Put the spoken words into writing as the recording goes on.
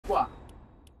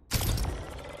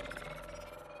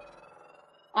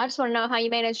I just want to know how you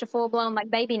managed a full-blown, like,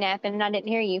 baby nap and I didn't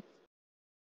hear you.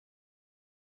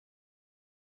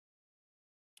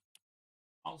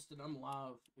 Austin, I'm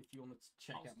live if you want to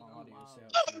check out my audio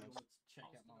sound.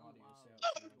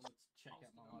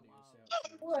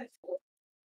 What?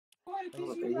 What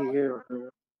did you hear?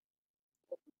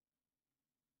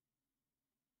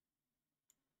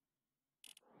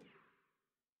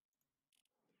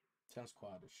 Sounds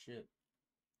quiet as shit.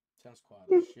 Sounds quiet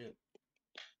as shit.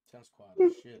 Sounds quiet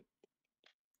as shit.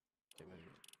 Okay,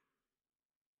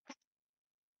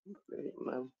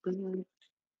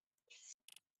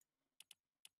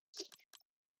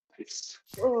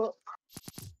 Oh,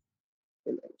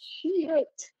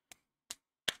 shit.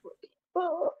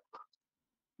 Oh.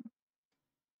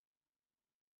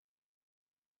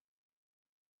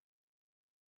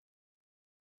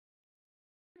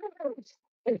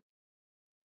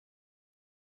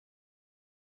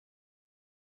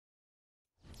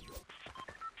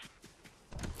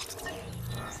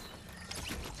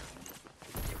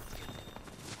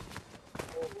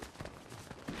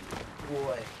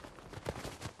 Boy.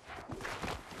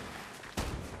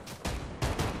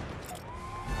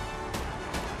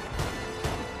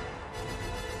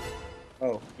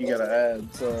 Oh, you gotta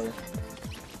add, so. So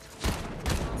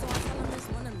I tell him this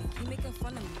one of me. He making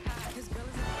fun of me. His girl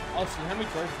is Austin, how many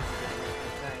trophies you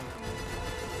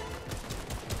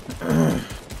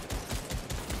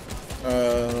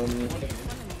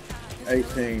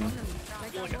 18.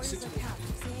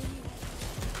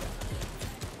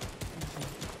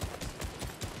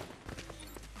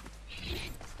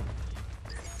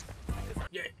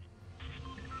 Yeah.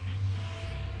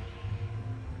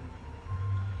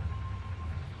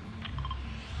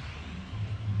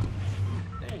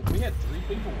 Dang, we had 3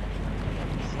 people watching.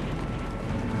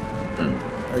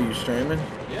 Are you streaming?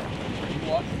 Yeah. Are you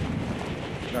watching?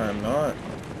 I'm not.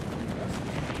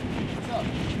 What's up?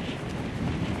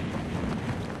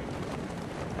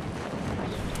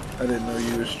 I didn't know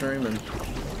you were streaming.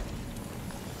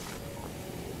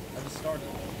 I just started.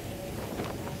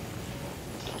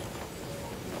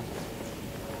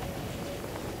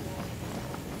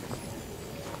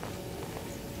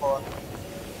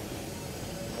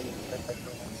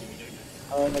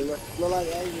 Look like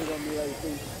Angie's gonna be like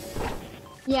too.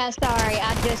 Yeah, sorry,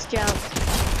 I just jumped.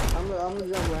 I'm gonna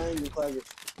jump with Angie, fuck it.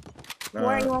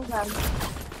 Where do you want to go?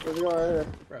 Let's go right here.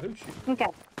 Bro, who's shooting?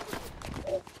 Okay.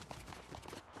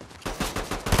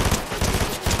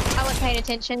 I wasn't paying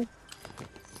attention.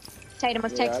 Tatum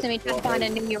was texting me trying to find a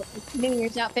New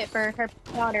Year's outfit for her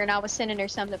daughter, and I was sending her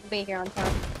something to be here on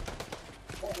time.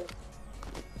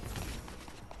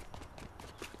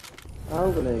 I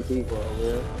hope it ain't people over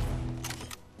here.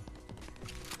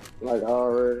 Like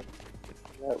already.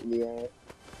 That would be alright.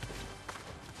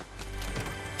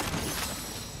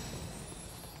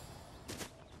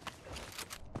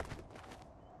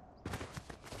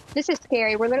 This is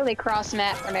scary. We're literally cross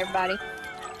map from everybody.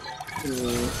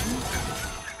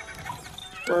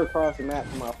 We're across the map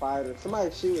from our fighter.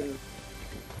 Somebody's shooting.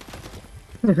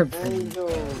 Angel.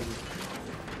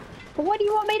 But what do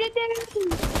you want me to do?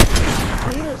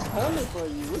 Peter's coming for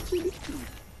you. What you doing?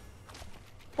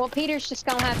 Well, Peter's just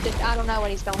gonna have to. I don't know what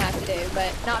he's gonna have to do,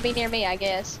 but not be near me, I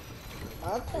guess.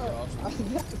 I thought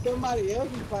somebody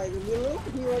else was fighting. You look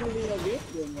like you wasn't even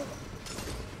against them.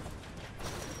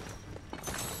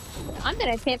 I'm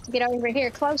gonna attempt to get over here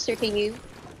closer to you.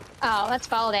 Oh, that's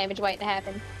fall damage waiting to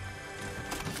happen.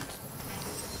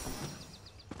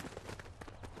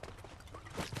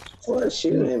 What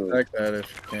shooting? Like that if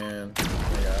you can.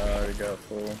 Yeah, I already got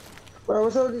full. Bro,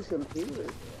 what's up with these computers?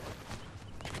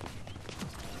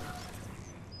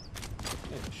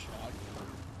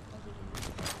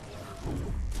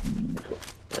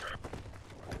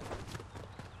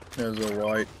 There's a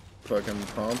white fucking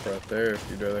pump right there if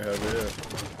you'd rather have it.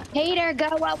 Peter, go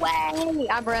away!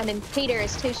 I'm running. Peter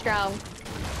is too strong.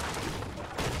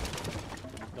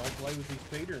 Don't play with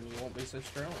these Peter and you won't be so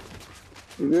strong.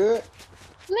 You good?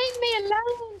 Leave me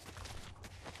alone!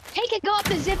 He could go up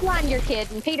the zip line, your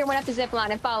kid. And Peter went up the zip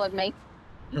line and followed me.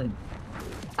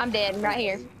 I'm dead right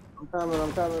here. I'm coming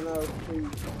out.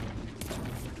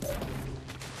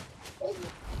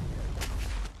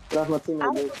 That's my I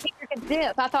teammate. didn't think Peter could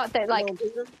zip. I thought that, like, Come on,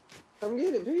 Peter. Come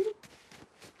get it, Peter.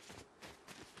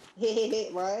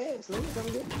 My ass, nigga, come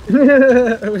get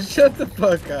it. Shut the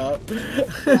fuck up.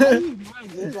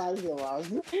 Just like you lost.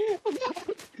 Do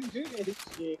that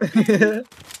shit. I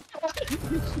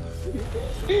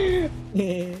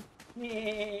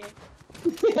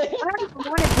don't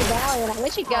want it to valley, and I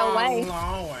wish you'd go away.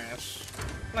 Lois,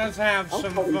 let's have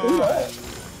some fun.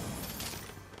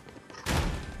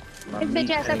 My His bitch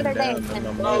ass over there down dancing.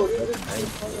 on my Bro, this is motherfucking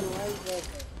fucking right back.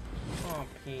 Oh,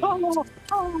 King. Oh,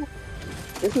 oh.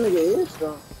 This nigga is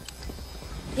strong.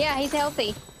 Yeah, he's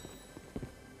healthy.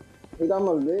 He's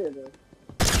almost dead though.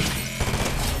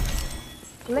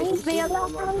 Leave me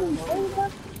alone.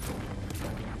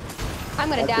 I'm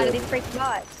gonna die to these freaking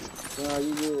bots. No,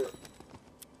 you good.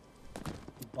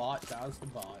 Bot, that was the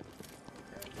bot.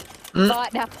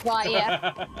 Bot, not bot,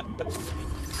 yeah.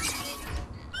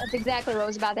 That's exactly what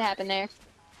was about to happen there.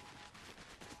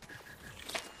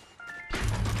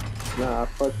 Nah,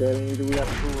 fuck that. We got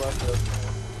to prove ourselves.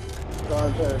 So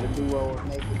I tell the duo and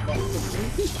make it back to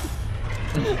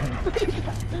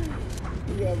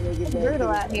We gotta make it It's back brutal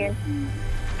to out here.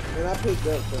 And I picked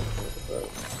up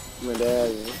something.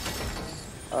 Medallion.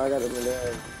 Oh, I got a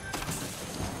medallion.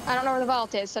 I don't know where the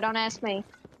vault is, so don't ask me.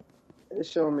 It's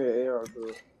showing me an arrow to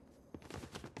it.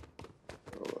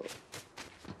 Oh,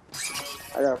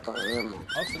 I gotta find ammo.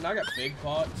 Also, now I got big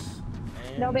pots.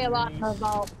 And There'll be a lot in the minis.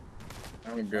 vault.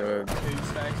 I'm good. 2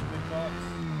 stacks of big pots.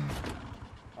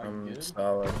 Are you I'm good?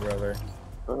 solid, brother.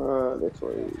 This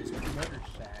way. Just a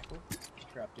motorcycle.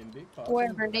 Trapped in big pots.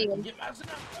 Wherever and I needed. can get my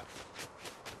Zanaka.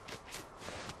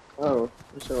 Oh,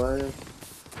 it's a lion.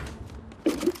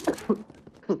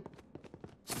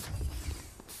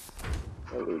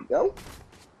 There we go.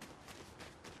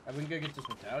 I can go get this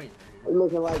medallion right We're here.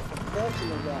 looking like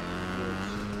professionals out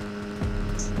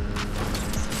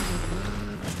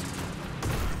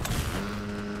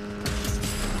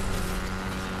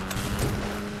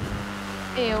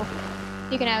Ew.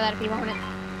 You can have that if you want it.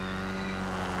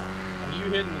 Are you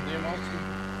hitting the dim also? here.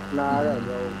 Nah, I gotta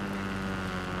go.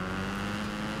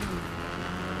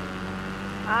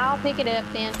 I'll pick it up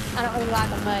then. I don't really like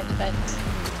them much, but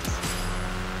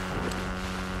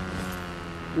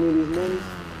You need these minis?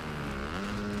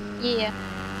 yeah.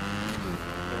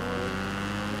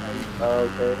 Oh,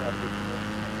 okay. I picked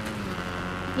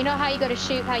them You know how you go to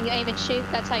shoot, how you aim and shoot?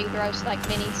 That's how you throw like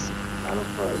minis. up. I don't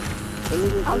fuck. Let me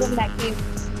get I'll give this. them back to you.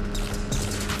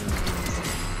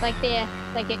 Like there,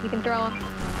 like it, you can throw them.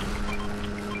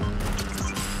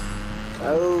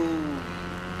 Oh.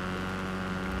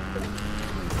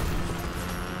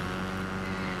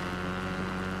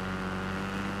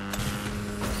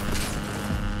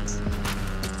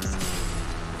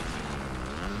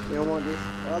 You don't want this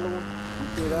other one? You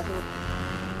see that one?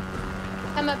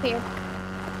 Come up here.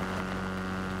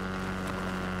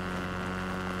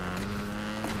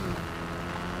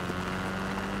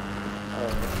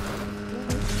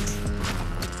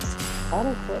 How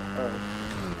the fuck?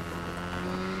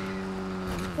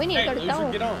 We need Hey, to go to loser,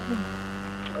 Thor. get on.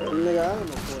 Nigga, I ain't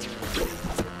no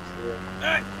Fortnite. Yeah.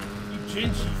 Hey, you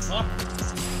gingy fuck.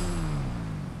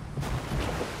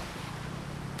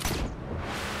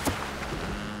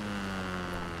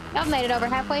 Y'all made it over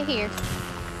halfway here.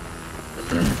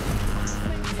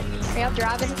 Are y'all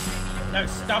driving? No,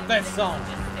 stop that song.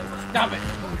 Stop it.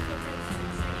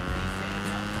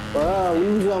 Bro, we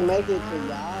was gonna make it to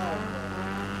y'all, bro.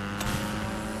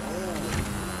 Damn.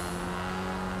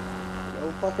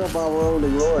 Don't fuck up our road to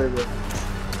glory, bro.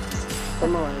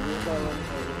 Come on, if you start running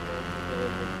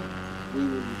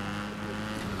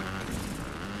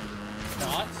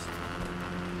Dots.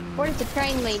 Where does the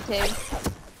train lead to?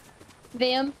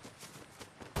 Them?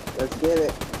 Let's get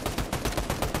it.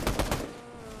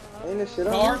 Ain't this shit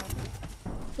on? Car. there?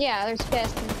 Yeah, there's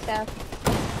chests and stuff.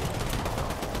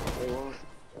 They won't.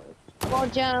 We'll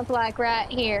jump like right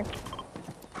here.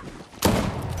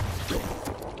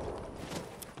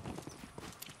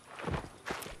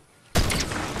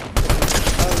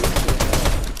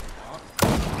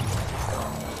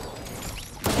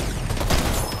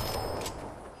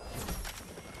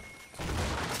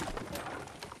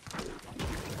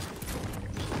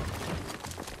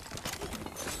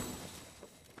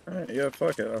 Alright, yeah,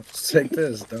 fuck it. I'll just take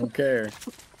this. Don't care.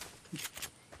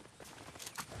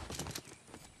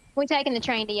 We're taking the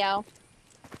train to y'all.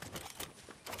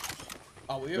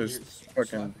 Oh, we over There's here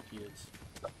fucking- slapping kids.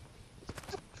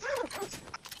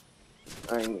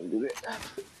 I ain't gonna do that.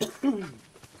 I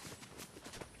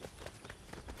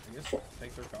guess we'll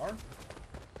take their car.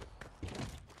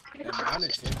 And mine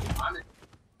is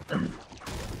empty.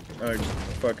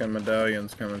 Fucking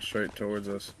medallions coming straight towards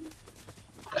us.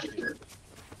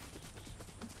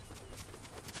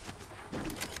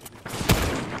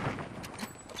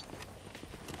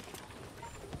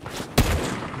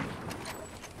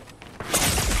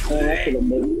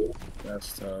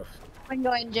 That's tough. We can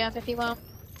go ahead and jump if you want.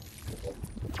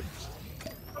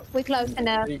 We close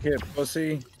enough. Peek it,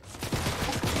 pussy.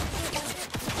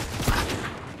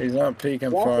 He's not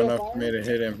peeking far enough for me to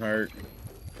hit him hurt.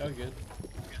 Oh, good.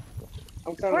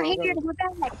 I'm coming. We're I'm here coming. to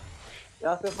go back.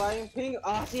 Y'all still fighting? Ping.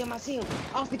 Oh, I see him. I see him.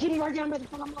 Oh, the kitty right down by the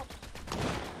front of my.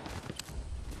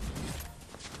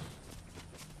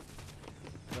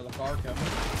 Another car coming.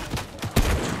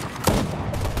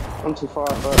 I'm too far,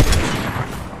 bro.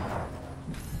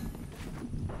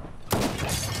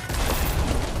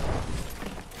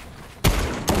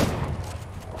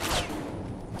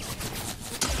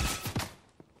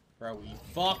 Bro, you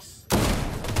fucks.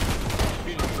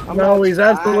 No, he's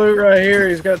absolute right here.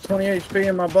 He's got 20 HP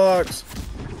in my box.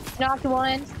 Knocked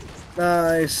one.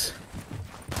 Nice.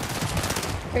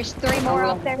 There's 3 more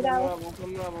up there, though. I'm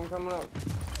coming up.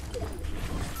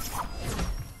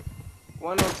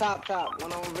 One on top.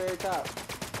 One on very top.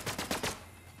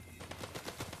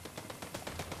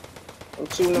 I'm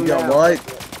shooting them You got down. white?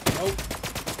 Nope.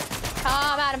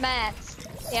 Oh, I'm out of mats.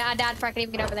 Yeah, I died before I could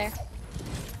even get over there.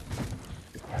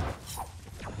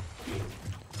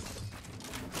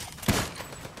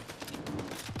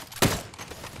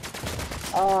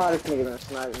 Oh, this nigga done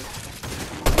sniped me.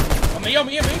 On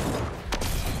me.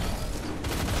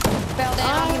 Fell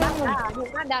down.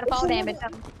 He might die to fall damage.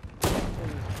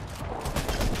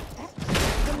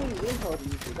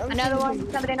 Another one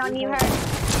coming in on you, Hurt.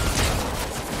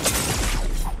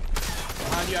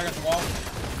 Behind you, I got the wall.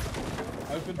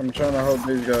 Open. I'm trying to hold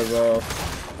these guys off.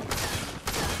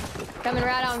 Coming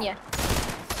right on you.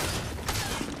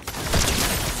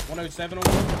 107 on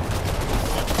one.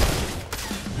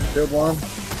 Good one.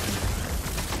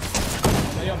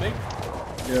 On me.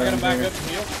 Yeah, I got him back here. up the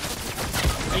hill.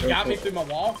 He got me through my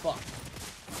wall. Fuck.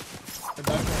 They're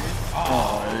both on me.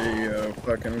 Oh, there you go.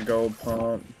 Fucking gold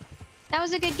pump. That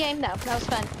was a good game, though. That was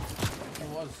fun. It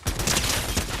was.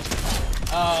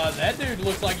 That dude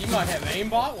looks like you might have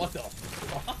aimbot. What the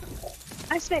fuck?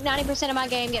 I spent 90% of my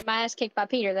game getting my ass kicked by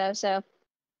Peter, though, so.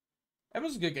 That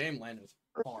was a good game, Landon.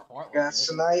 Far apart. Got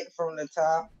sniped from the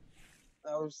top.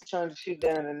 I was trying to shoot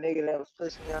down a nigga that was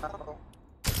pushing me out.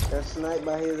 Got sniped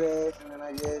by his ass, and then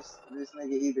I guess this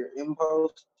nigga either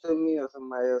imposed to me or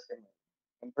somebody else came in.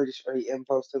 I'm pretty sure he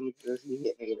imposed to me because he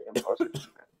hit me with an impost.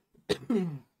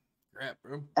 Crap,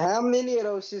 bro. How many of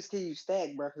those shits can you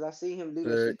stack, bro? Because I seen him do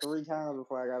that shit 6. 3 times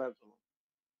before I got up to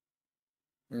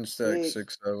him. And stack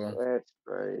 6 of them. That's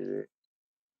crazy.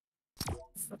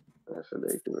 That's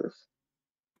ridiculous.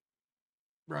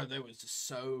 Bro, there was just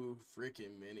so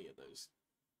freaking many of those.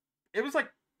 It was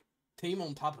like team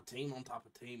on top of team on top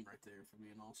of team right there for me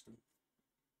in Austin.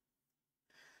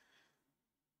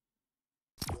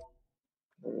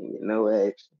 I didn't get no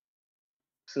action.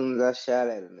 As soon as I shot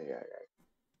at a nigga, I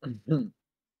got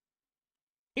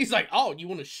He's like, oh, you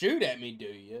want to shoot at me, do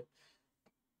you?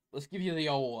 Let's give you the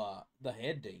old, the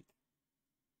head dink.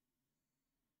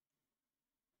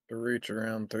 To reach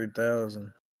around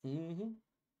 3,000. Mm-hmm.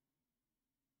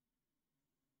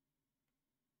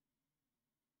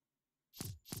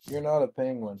 You're not a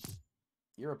penguin.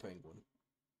 You're a penguin.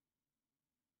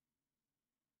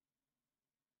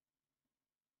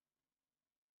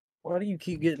 Why do you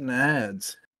keep getting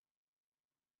ads?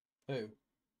 Who?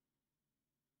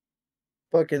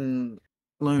 Fucking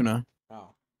Luna. Oh.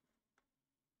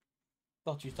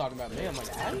 Thought you was talking about me. I'm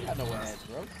like, I ain't got no ads,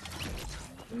 bro.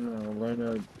 No,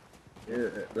 Luna. Yeah,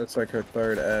 that's like her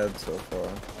 3rd ad so far.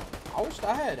 I wish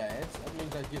I had ads. That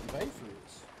means I was getting paid for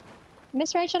this.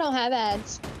 Miss Rachel don't have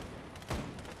ads.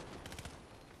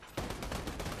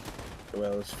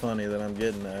 Well, it's funny that I'm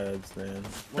getting ads then.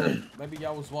 Well, maybe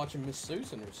y'all was watching Miss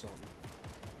Susan or something.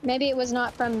 Maybe it was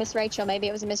not from Miss Rachel. Maybe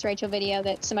it was a Miss Rachel video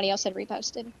that somebody else had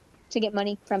reposted to get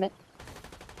money from it.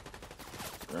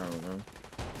 I don't know.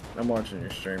 I'm watching your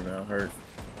stream now, Hurt.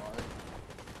 Alright.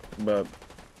 But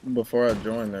before I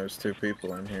joined, there was 2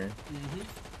 people in here. Mm-hmm.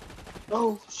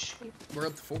 Oh, shit. We're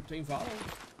up to 14 followers.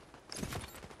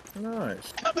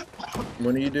 Nice.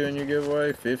 When are you doing your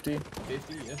giveaway? 50?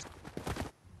 50, yeah.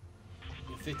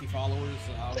 With 50 followers,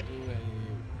 I'll do a,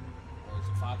 or is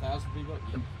it 5,000 people?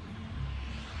 Yeah.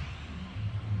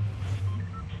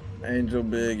 Angel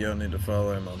Big, y'all need to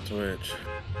follow him on Twitch.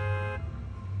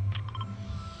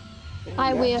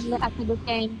 I will after this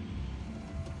game.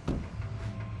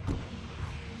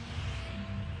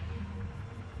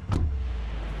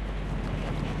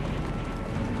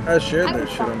 I shared that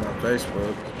shit on my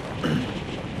Facebook.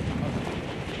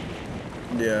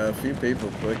 Yeah, a few people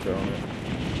clicked on it.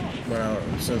 Well,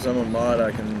 since I'm a mod,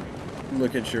 I can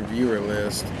look at your viewer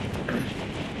list.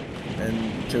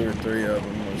 And 2 or 3 of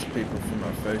them was people from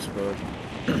my Facebook.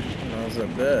 And I was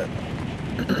like, bet.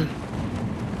 Oh,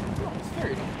 it's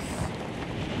very nice.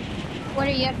 What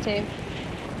are you up to?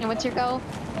 And what's your goal?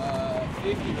 50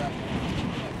 right now.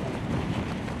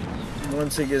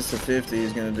 Once he gets to 50,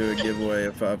 he's gonna do a giveaway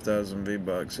of 5,000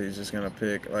 V-Bucks. He's just gonna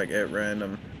pick, like, at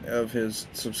random, of his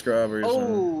subscribers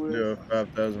Oh, and do a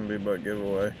 5,000 V-Buck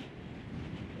giveaway.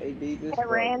 they beat this At fuck.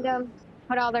 random,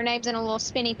 put all their names in a little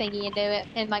spinny thingy and do it,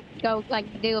 and like go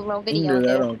like do a little You can video do and do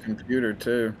that it. on computer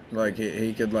too. Like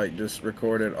he could like just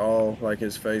record it all, like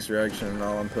his face reaction and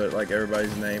all, and put like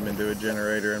everybody's name into a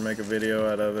generator and make a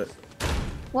video out of it.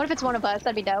 What if it's one of us?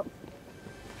 That'd be dope.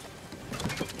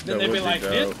 Then That they'd would be be like,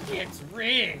 dope. this shit's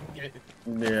rigged.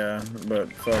 Yeah,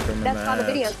 but fuck them in the That's all the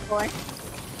videos ass.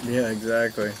 for. Yeah,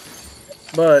 exactly.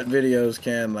 But videos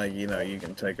can, like, you know, you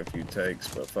can take a few takes,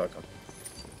 but fuck them.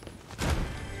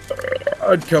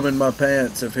 I'd come in my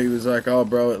pants if he was like, oh,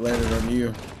 bro, it landed on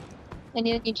you. And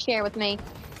you'd share with me.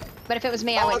 But if it was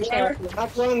me, I wouldn't share with you.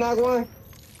 Knock one, knock one.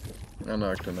 I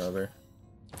knocked another.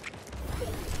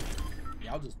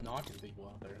 Y'all just knocking people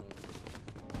out there.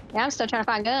 Huh? Yeah, I'm still trying to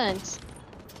find guns.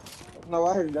 No,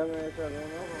 I heard dumbass try to run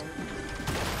over.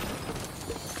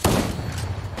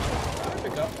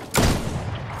 Pick up.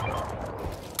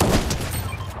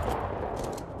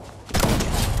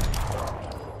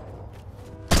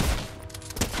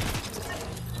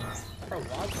 Bro,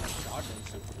 why is my shotgun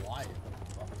so quiet?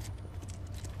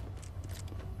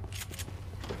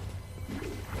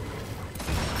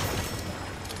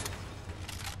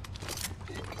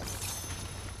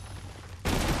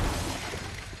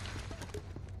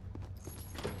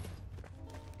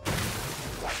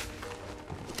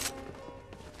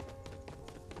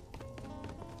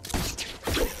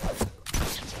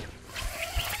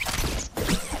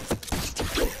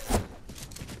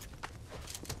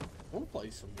 Play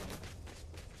some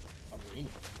arena.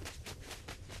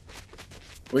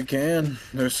 We can.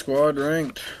 They're squad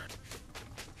ranked.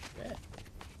 Yeah.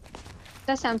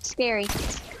 That sounds scary.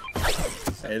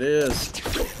 It is.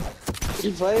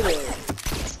 You played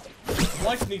it. I'm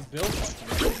liking these builds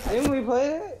like this. Didn't we play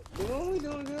it? Didn't we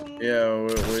doing good? Yeah,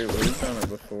 we've done it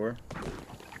before.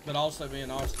 But also me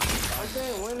and Austin. I'm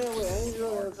saying, when it with Angel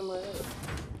or somebody else?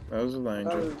 That was a That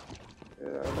Angel. was, yeah,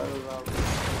 that was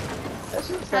that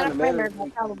shit's Not kind a of better.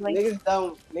 friend, probably.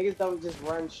 Niggas don't just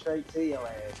run straight to your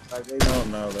ass. Like they Oh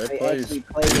no, they actually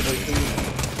play. play with their team.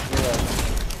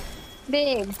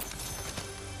 Big.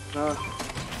 Yeah. Huh?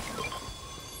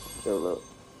 Yo, look.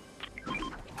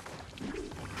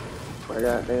 I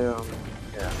got damn.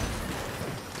 Yeah.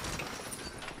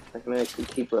 I can actually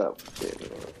keep up with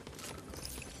it, man.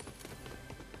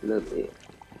 A little bit.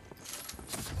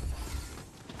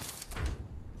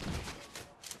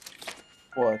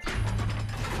 What?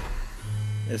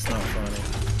 It's not funny.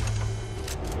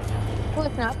 Well,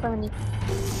 it's not funny.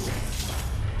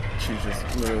 She's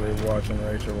just literally watching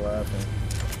Rachel laughing.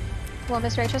 Well,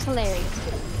 Miss Rachel's hilarious.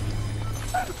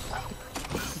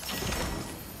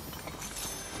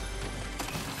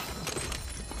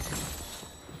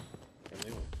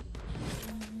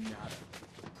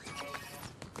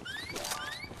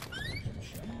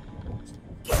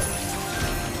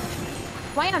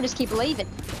 Why not just keep leaving?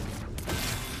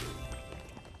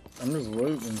 I'm just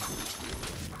looting.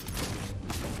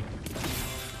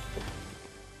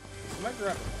 Somebody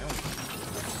grab a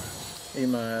helmet. Eat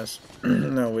my ass.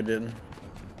 No, we didn't.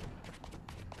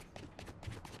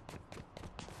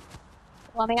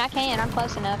 Well, I mean, I can. I'm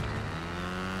close enough.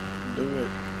 Do it.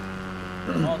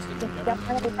 Austin, you got Just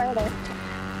a little bit further.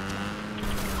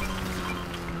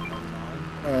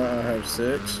 I have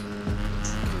 6.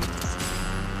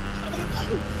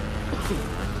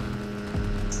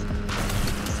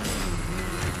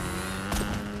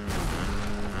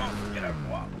 get up,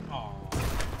 walk. Aw.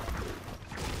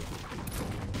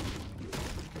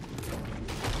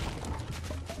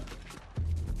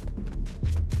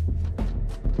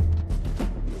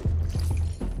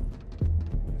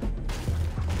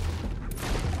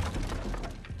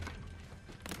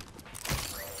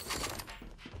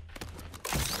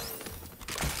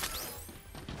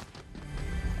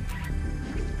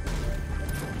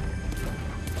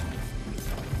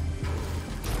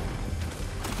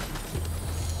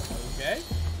 Okay.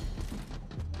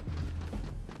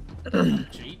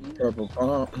 Cheating? Purple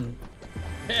pump.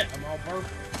 Yeah, I'm all purple.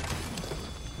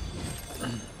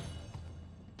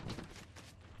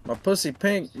 My pussy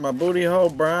pink, my booty hole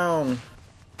brown.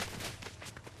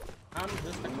 I'm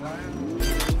just a clown.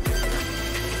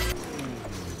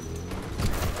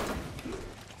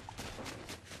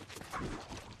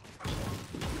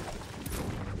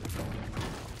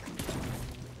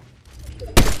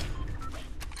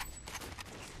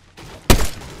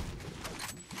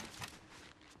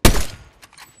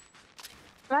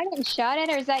 Am I getting shot at,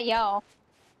 or is that y'all?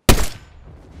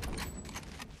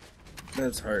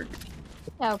 That's hurt.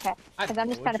 Okay. I Because I'm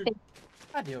just trying to figure.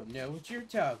 I don't know what you're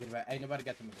talking about. Ain't nobody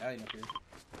got the medallion up here.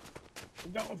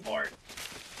 I'm going for it.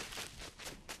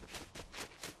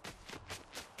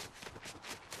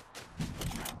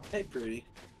 Hey, pretty.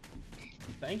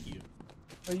 Thank you.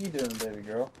 What are you doing, baby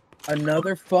girl?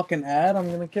 Another fucking ad?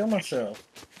 I'm gonna kill myself.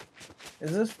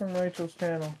 Is this from Rachel's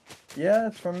channel? Yeah,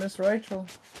 it's from Miss Rachel.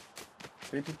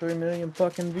 53 million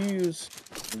fucking views.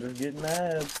 I'm just getting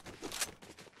ads.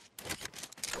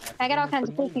 I got all kinds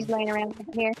of cookies laying around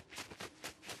here.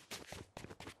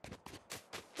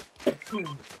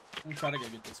 I'm trying to go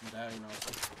get this medallion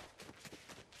also.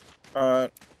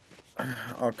 Alright.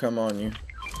 I'll come on you.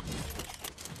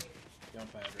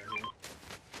 Jump pad right here.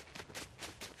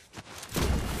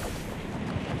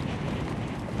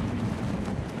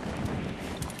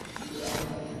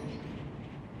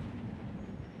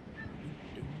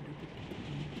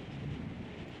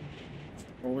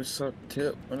 Always suck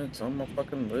tip when it's on my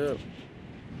fucking lip.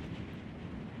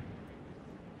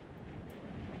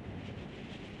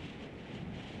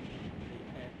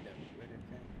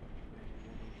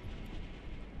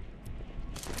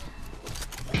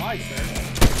 Hi, sir.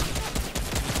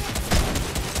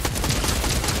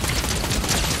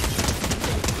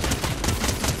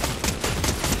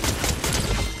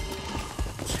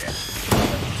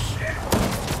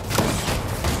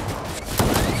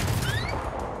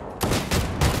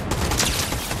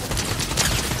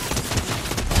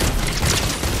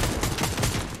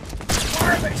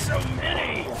 Why are they so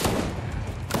many?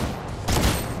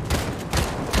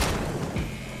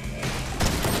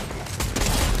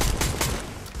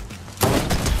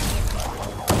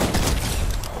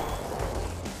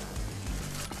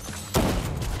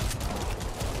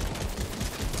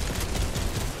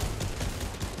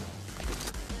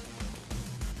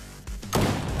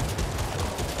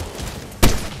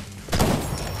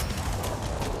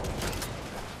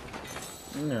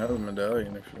 You can have a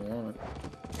medallion if you want it.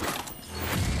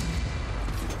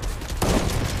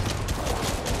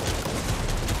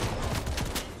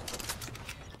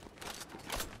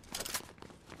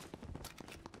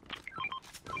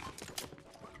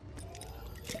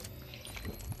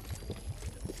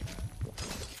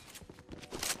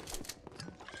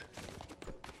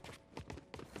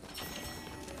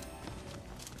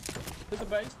 To the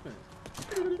basement.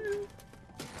 To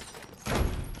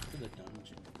the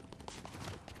dungeon.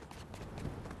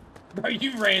 Bro,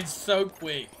 you ran so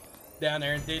quick down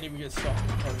there and didn't even get stuck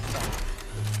the first time.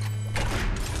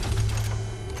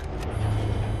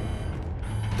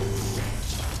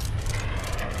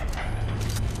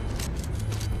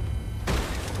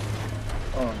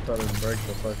 Oh, I thought it'd break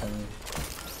the fucking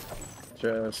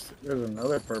chest. There's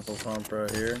another purple pump right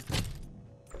here.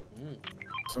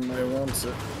 Somebody wants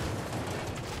it.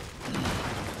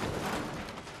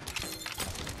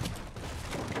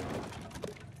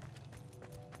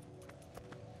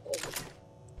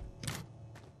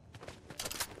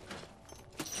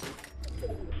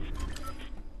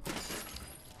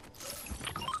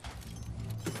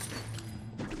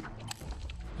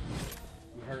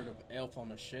 You heard of Elf on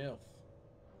the Shelf.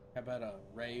 How about a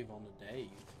rave on the Dave?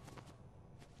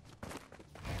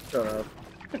 Shut up.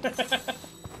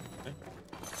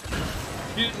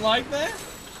 You didn't like that?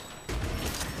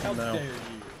 How No. dare you?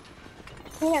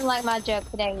 He didn't like my joke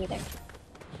today either.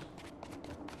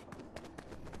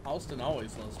 Austin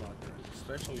always loves my jokes,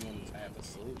 especially when he's half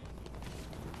asleep.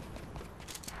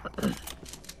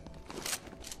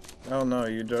 Oh no,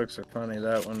 your jokes are funny.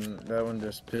 That one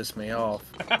just pissed me off.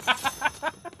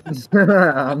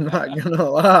 I'm not gonna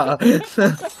lie.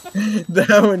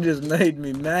 That one just made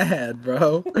me mad,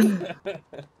 bro.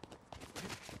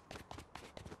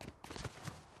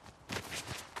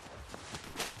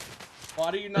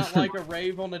 Why do you not like a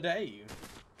rave on the Dave?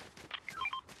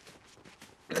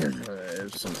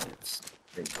 There's some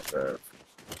big stuff.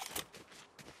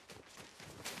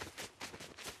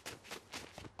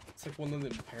 It's like one of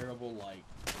them terrible, like,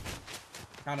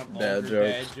 kind of Dad vulgar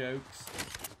dad jokes. jokes.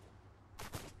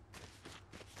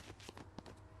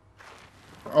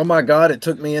 Oh my god, it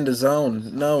took me into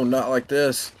zone. No, not like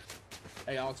this.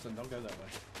 Hey, Austin, don't go that way.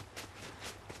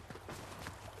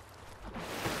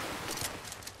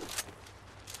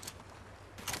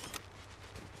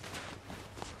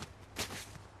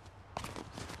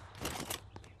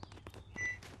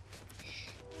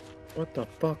 What the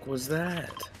fuck was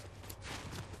that?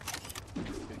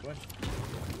 Good question.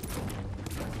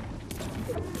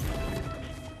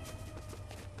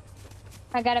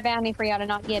 I got a bounty for y'all to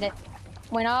not get it.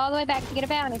 Went all the way back to get a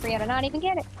bounty for y'all to not even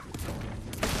get it.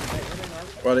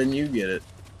 Why didn't you get it?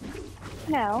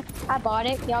 No, I bought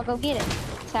it. Y'all go get it.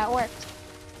 That's how it works.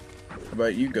 How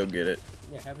about you go get it?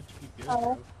 Yeah, haven't you good,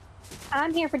 Oh. bro?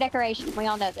 I'm here for decoration. We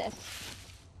all know this.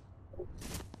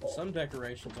 Some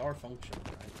decorations are functional,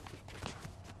 right?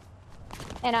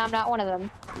 And I'm not one of them.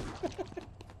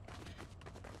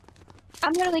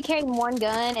 I'm literally carrying one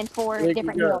gun and 4 Nick, you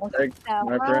different got heals. egg So,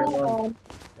 sniper ammo?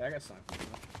 Yeah, I got something.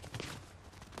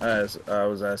 I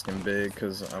was asking Big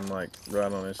because I'm like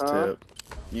right on his Huh? tip.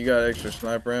 You got extra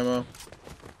sniper ammo?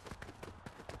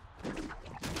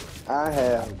 I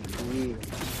have, yeah,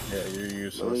 Yeah, you're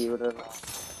useless. believe it or not.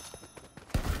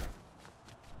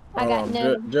 I got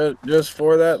none. Just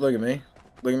for that, look at me.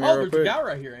 Look at me Oh, real there's a quick. guy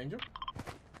right here, Angel.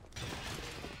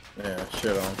 Yeah,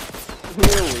 shit on.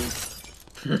 Really?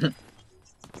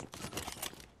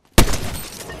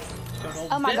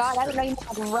 Oh my god, I didn't know you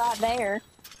was right there.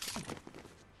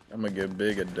 I'm gonna give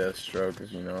Big a death stroke,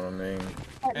 if you know what I mean.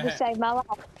 That just saved my life.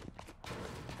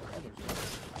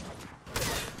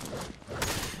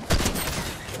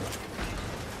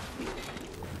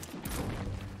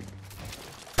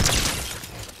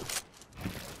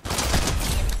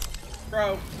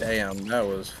 Bro. Damn, that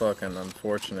was fucking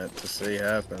unfortunate to see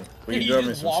happen. Will He you drop me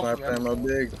just some walked sniper right- ammo,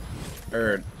 Big?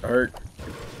 Or hurt?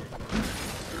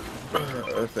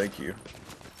 Oh, thank you.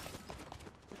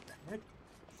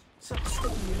 Something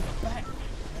sticking me in the back.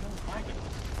 I don't like it.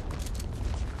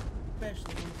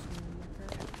 Especially when it's in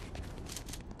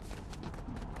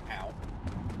the Ow.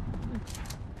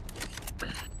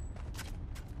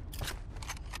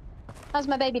 How's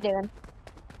my baby doing?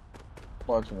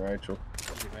 Watching Rachel.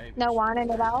 No whining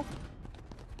at all?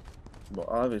 Well,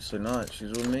 obviously not. She's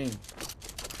with me.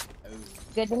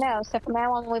 Good to know. So from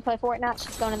now on, when we play Fortnite,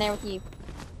 she's going in there with you.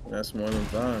 That's more than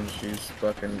fine. She's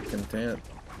fucking content.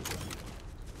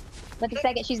 But the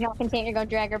second she's not content, you're going to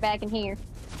drag her back in here.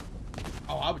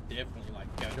 Oh, I would definitely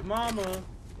like go to mama.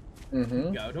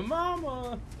 Mm-hmm. Go to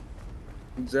mama.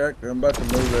 Exactly. I'm about to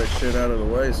move that shit out of the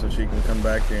way so she can come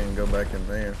back here and go back in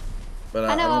there. But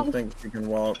I know. don't think she can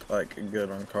walk like good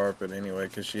on carpet anyway,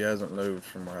 because she hasn't moved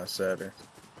from where I sat her.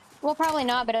 Well, probably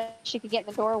not, but she could get in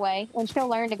the doorway. And she'll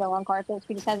learn to go on carpet.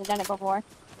 She just hasn't done it before.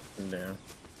 Yeah.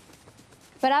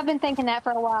 But I've been thinking that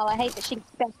for a while. I hate that she gets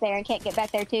stuck there and can't get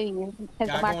back there to you because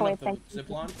the microwave thing. Zip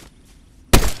line.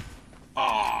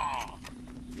 Ah,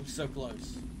 we're so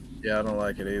close. Yeah, I don't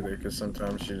like it either, because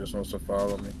sometimes she just wants to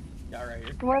follow me. Y'all right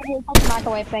here. Where's the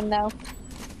microwave thing, though?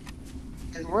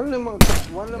 Is one of them on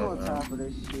top, of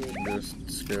this shit? Just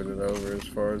scoot it over as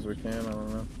far as we can. I don't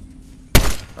know.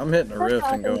 I'm hitting a rift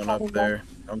and going up there.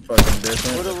 I'm fucking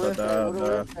different. What a If I rift die, at? I What a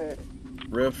die. rift at?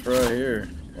 Rift right here.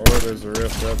 Or there's a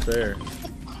rift up there.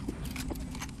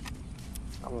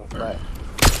 I'm gonna fight.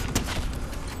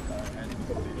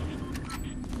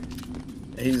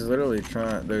 He's literally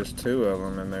trying. There's 2 of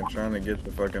them, and they're trying to get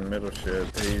the fucking middle shit.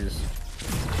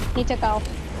 He took off.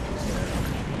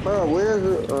 Bro, where's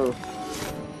it? Oh.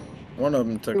 One of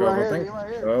them took He off. right I here, think he right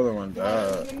here. the other one Look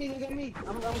at died. me, look at me.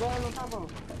 I'm going on top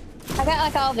of him. I got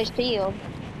like all of his shield.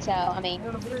 So, I mean. He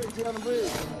on the bridge, he on the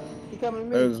bridge. He coming to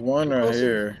me. There's one right Pushing.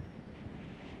 here.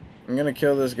 I'm gonna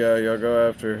kill this guy. Y'all go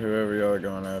after whoever y'all are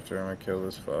going after. I'm gonna kill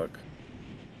this fuck.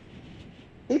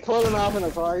 He pulling off in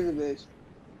the car, he's a bitch.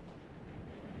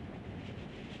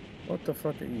 What the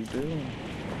fuck are you doing?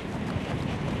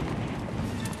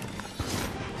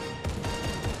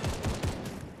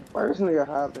 Why this nigga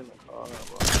hopped in the car,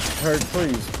 bro? Hurt,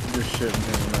 please. Just shitting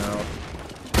him out.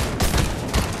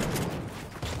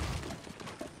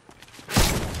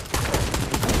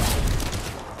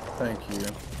 Thank you.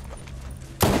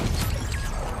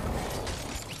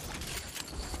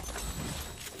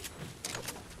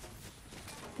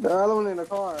 The other one in the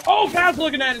car. Oh, guys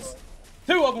looking at us.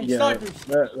 2 of them, Yeah, snipers.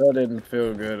 that didn't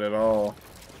feel good at all.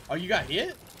 Oh, you got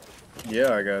hit?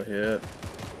 Yeah, I got hit.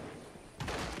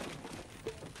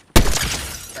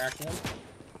 Cracked one.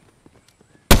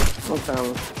 I'm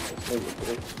coming. This nigga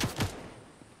bitch.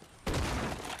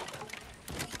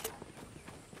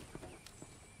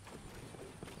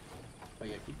 Oh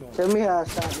yeah, keep going. Tell me how I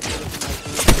shot this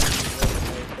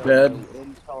nigga. Dead.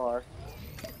 In the car.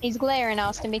 He's glaring,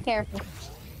 Austin. Be careful.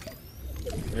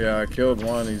 Yeah, I killed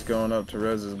one. He's going up to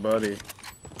res his buddy.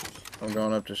 I'm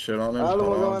going up to shit on him. Other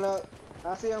one Hold going on. up.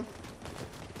 I see him.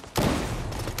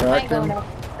 Cracked going him. up.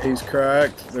 He's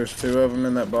cracked. There's 2 of them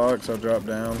in that box. I'll drop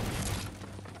down.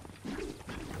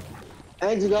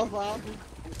 Angel, don't fall.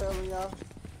 I'm telling y'all.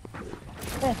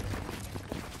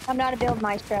 I'm not a build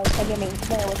maestro, so bear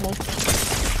with me.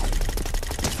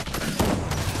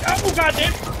 Oh,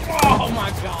 goddamn. Oh, my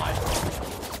God.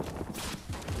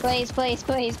 Please, please,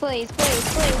 please, please,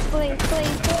 please, please, please, please, We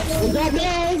please. got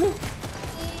that, Angel.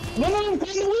 One of them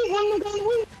came to win. One of them came to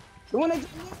win. The one that...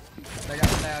 They got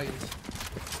medallions.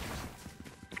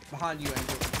 Behind you,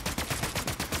 Angel.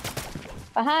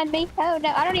 Behind me? Oh no,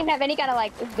 I don't even have any kind of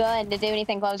like gun to do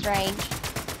anything close range.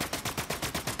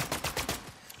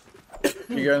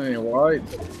 You got any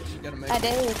whites? You gotta make I it. do.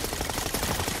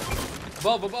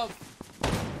 Above.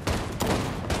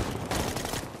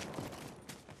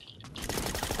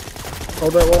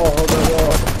 Hold that wall, hold that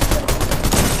wall.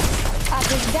 I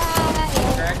just died.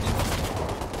 Cracked.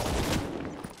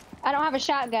 I don't have a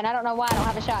shotgun. I don't know why I don't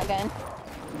have a shotgun.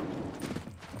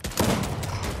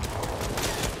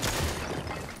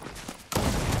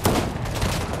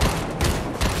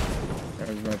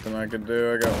 There's nothing I could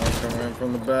do. I got one coming in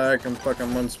from the back and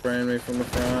fucking one spraying me from the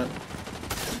front.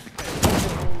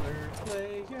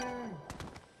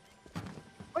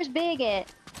 Where's Big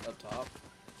at? Up top.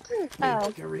 Oh,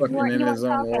 Fucking you in weren't his own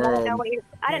talking. I didn't know world. what you.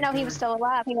 I didn't know he was still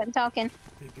alive. He wasn't talking.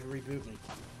 Big, go reboot me.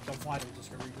 Don't fight him,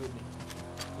 just go reboot me.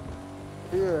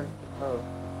 Here. Oh.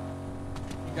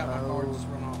 You got my card, just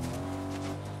run off.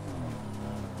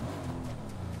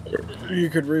 You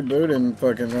could reboot him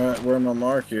fucking right where my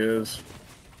mark is.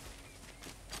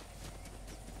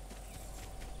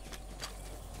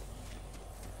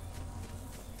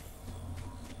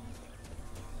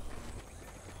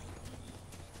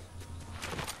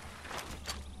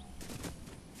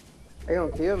 They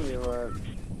gonna kill me or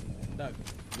what? No,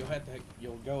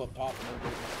 you'll go up top and reboot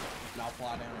me, and I'll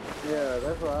fly down. Yeah,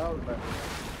 that's what I was about to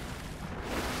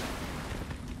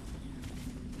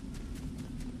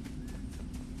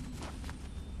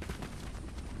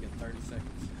You get 30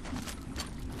 seconds.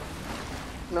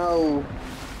 No.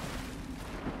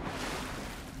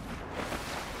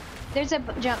 There's a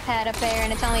jump pad up there,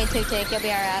 and it's only a 2-tick. You'll be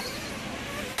alright.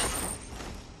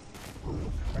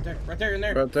 Right there, in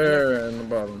there. Right there in the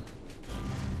bottom.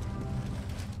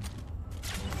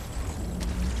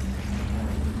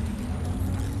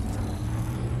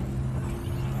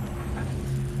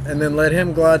 And then let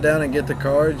him glide down and get the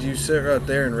cards. You sit right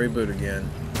there and reboot again.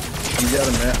 You got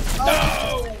him at.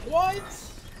 No! What?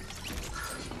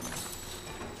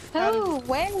 Who?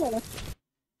 Where?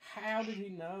 How did he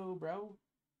know, bro?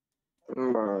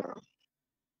 Bruh.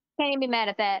 Can't even be mad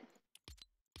at that.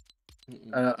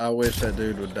 I wish that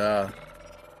dude would die.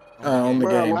 On the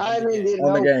Bruh, game. why didn't he get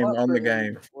On the no game. fuck On the with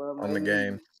game. me? Well, On the maybe-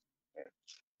 game.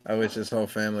 I wish his whole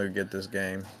family would get this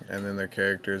game, and then their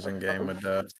characters in game would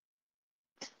die.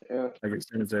 Yeah. Like as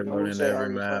soon as they I load wish into they every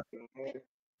had map, fucking-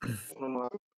 I don't know.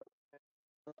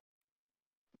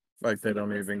 like they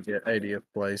don't even get 80th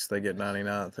place, they get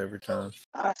 99th every time.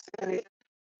 I said it.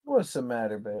 What's the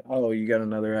matter, babe? Oh, you got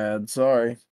another ad.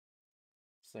 Sorry.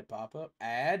 Say pop up.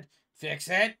 Add. Fix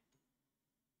it.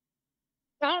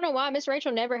 I don't know why Miss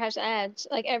Rachel never has ads,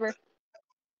 like ever.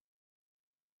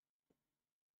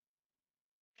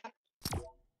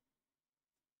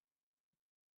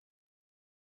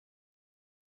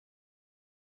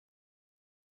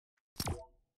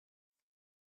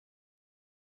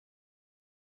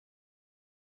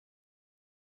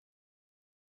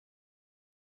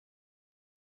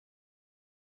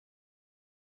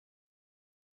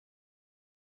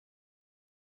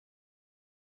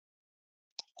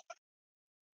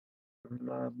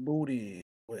 My booty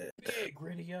wet. Yeah,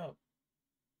 gritty up.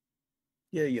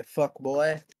 Yeah, you fuck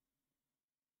boy.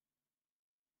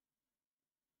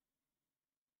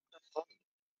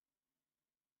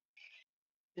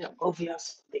 Yeah, both of y'all.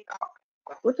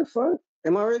 What the fuck?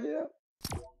 Am I ready up?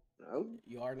 No.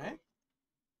 You are now?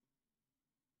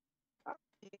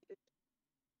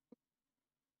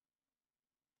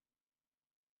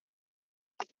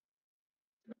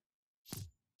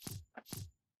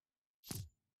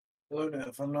 Luna,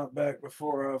 if I'm not back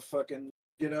before I fucking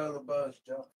get out of the bus,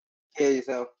 John. Kill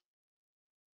yourself.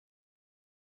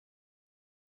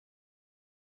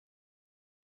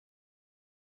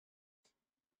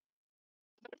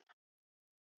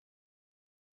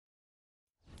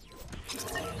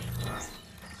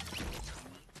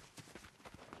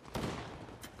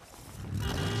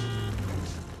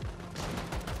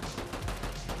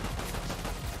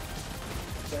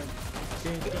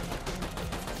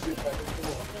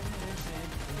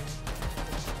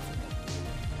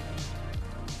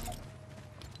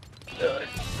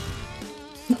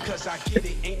 Cause I get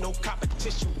it, ain't no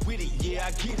competition with it, yeah,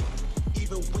 I get it.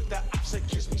 Even with the ops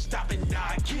against me stopping, now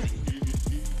I get it.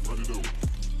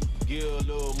 Get a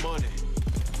little money.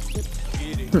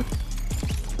 Get it.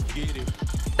 Get it.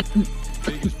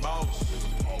 Biggest boss.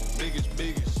 Biggest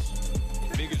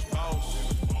boss.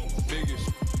 Biggest.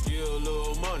 Get a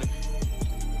little money.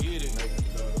 Get it.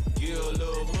 Get a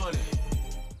little money.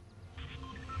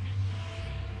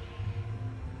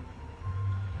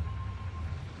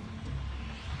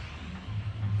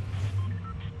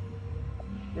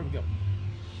 Where we go?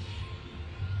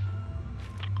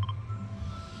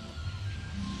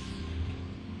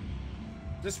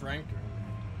 This ranked or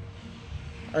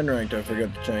Unranked, I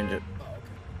forgot to change it. oh,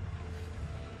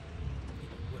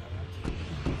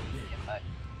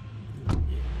 okay.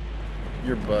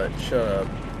 Your butt, shut up.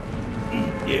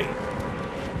 Yeah.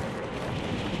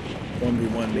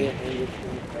 1v1 me.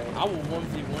 I will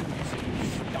 1v1 you so you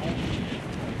stomp me.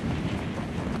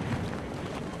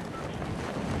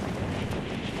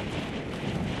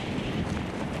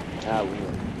 I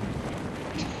will.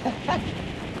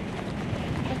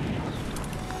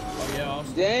 Oh yeah,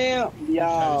 Austin. Damn, Your toes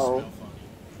y'all. smell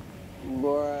funny.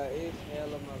 Boy, it's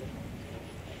hella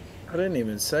motherfuckers. I didn't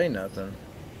even say nothing.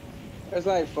 There's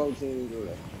like 14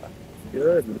 left.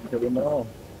 Good, kill them all.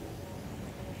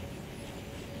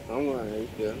 I'm running,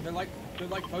 yeah. They're like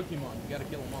Pokemon. You gotta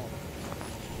kill them all.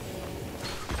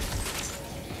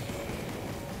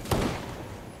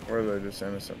 Or are they just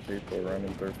innocent people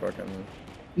running through fucking...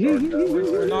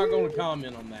 We're not gonna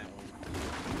comment on that one.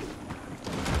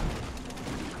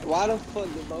 Why the fuck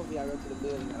did both of y'all go to the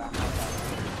building that I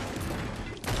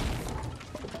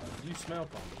You smell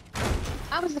funny.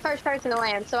 I was the first person to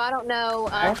land, so I don't know.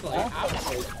 Actually,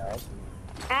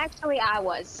 I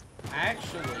was.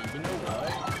 Actually, you know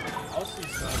what? I'll see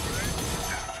something.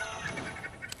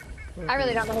 I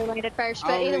really don't know who landed first,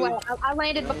 but either way, I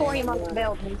landed before he marked the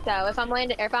building. So if I'm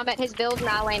at his building,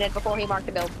 I landed before he marked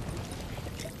the building.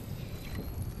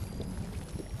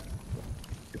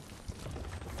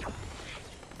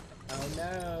 Oh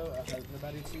no! I hope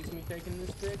nobody sees me taking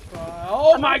this dick.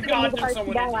 Oh my God! There's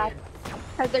someone in here.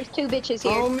 Because there's two bitches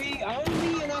here. On me,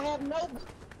 and I have no.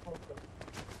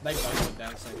 They both went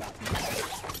down the same time.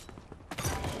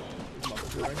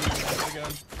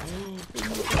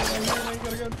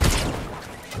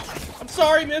 I'm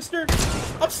sorry, mister.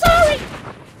 I'm sorry.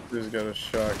 He's got a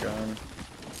shotgun.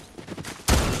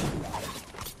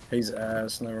 He's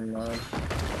ass, never mind.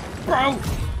 Bro,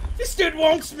 this dude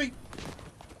wants me.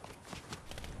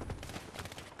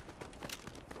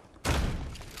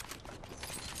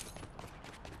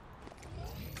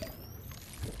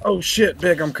 Oh shit,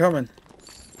 Big, I'm coming.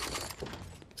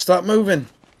 Stop moving.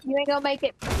 You ain't gonna make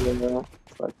it. Yeah,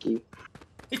 fuck you.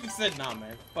 He said, nah,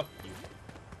 man. Fuck you.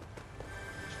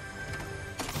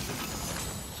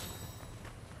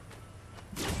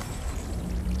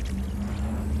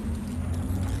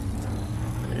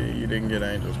 You didn't get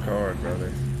Angel's card,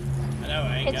 brother. I know,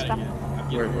 I ain't got it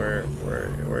yet. Wait,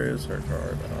 where is her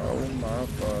card? Oh my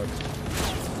fuck.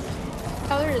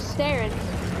 Oh, they're just staring.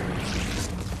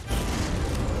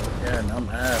 Yeah, and I'm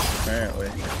ass, apparently.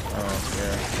 Oh,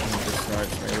 yeah. He just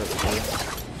snipes me. That's cool.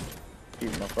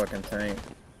 Keep my fucking tank.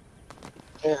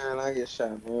 Yeah, and I get shot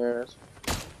in the ears.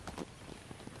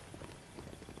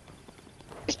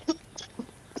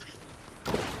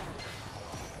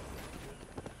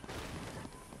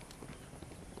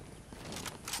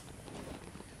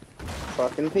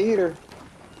 Fucking Peter.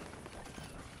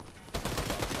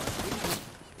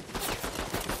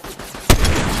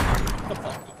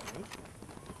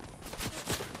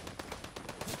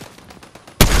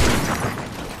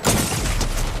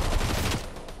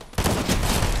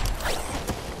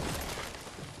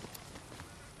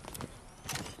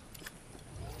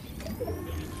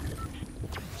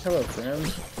 Hello,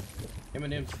 friends.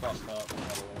 Eminem's fucked up, by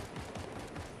the way.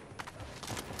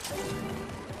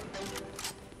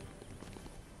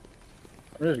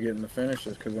 I'm just getting the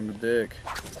finishes because I'm a dick.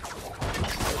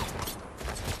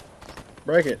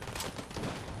 Break it.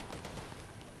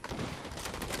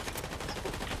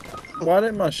 Why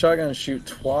didn't my shotgun shoot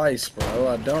twice, bro?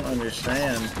 I don't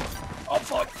understand. Oh,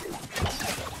 fuck.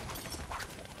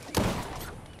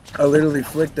 I literally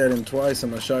flicked at him twice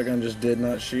and my shotgun just did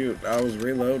not shoot. I was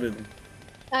reloaded.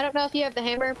 I don't know if you have the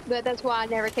hammer, but that's why I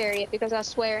never carry it, because I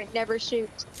swear it never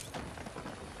shoots.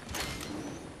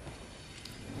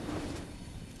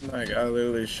 Like, I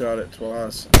literally shot it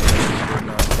twice and it did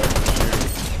not fucking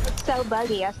shoot. It's so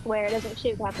buggy, I swear it doesn't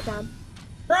shoot half the time.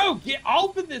 Bro, get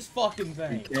off of this fucking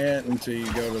thing. You can't until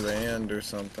you go to the end or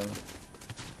something.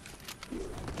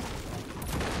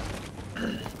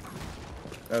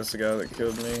 That's the guy that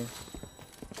killed me.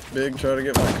 Big, try to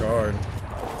get my card.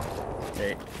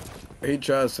 He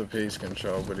tries to peace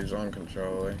control, but he's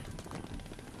uncontrolling.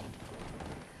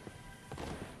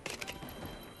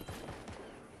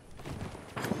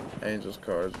 Angel's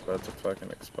card's about to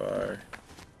fucking expire.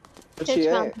 Where's she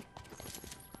at?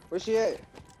 Where's she at?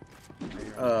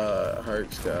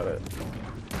 Hurt's got it.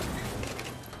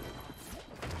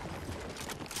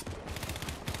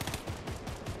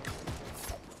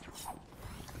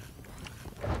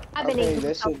 I've been Okay, eating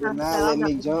that shit did not let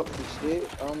me jump for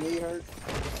shit on me, Hurt.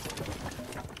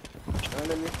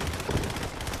 Under me.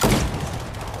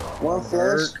 One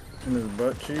flush. In his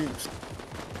butt cheeks.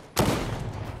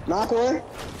 Knock one.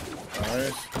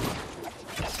 Nice.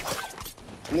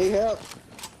 Need help.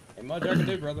 Ain't much I can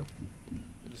do, brother.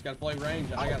 You just gotta play range,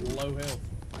 and I got low health.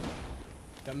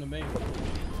 Come to me.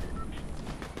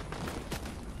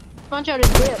 Punch out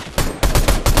his dip.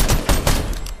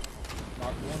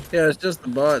 Knock one. Yeah, it's just the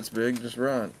bots, big. Just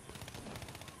run.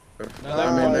 No, I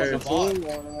that mean, was there's. a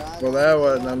bot. Well, that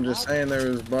wasn't. I'm just saying there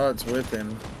was bots with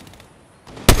him.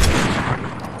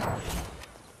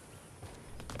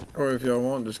 Or if y'all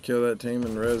want, just kill that team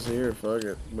and res here. Fuck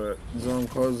it. But zone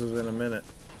closes in a minute,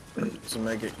 so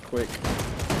make it quick.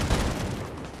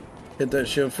 Hit that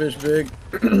shield fish, big.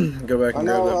 Go back and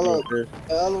grab that blue fish.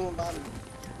 The other one by me.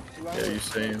 Yeah, you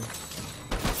see him.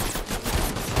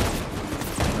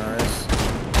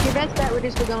 Nice. Your best bet would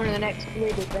just be going to the next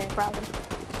blue then, probably.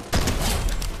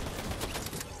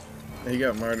 He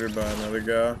got murdered by another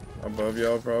guy above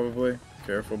y'all, probably.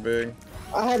 Careful, big.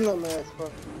 I have no mask, bro.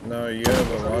 No, you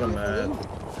have a lot of mad.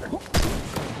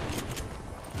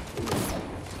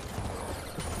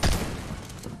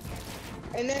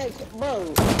 And that's,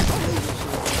 bro.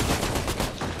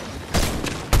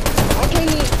 I can't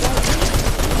even.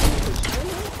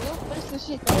 That's the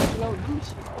shit that no do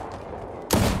shit.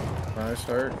 Nice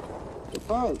hurt. The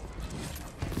fuck?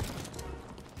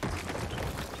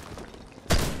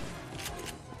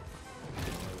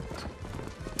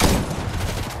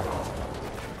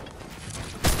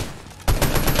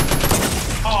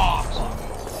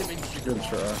 Good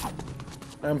try.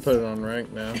 I'm putting on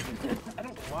rank now. I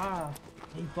don't know why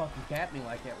he fucking capped me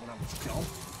like that when I was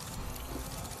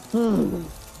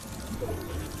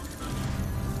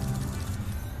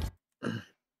gone.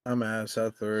 I'm ass. I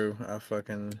threw.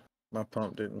 My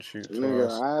pump didn't shoot Nigga,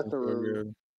 twice. I That's so threw.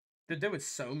 good. Dude, there was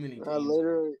so many teams. I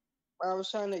literally, I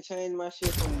was trying to change my shit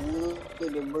from wood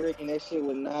to brick, and that shit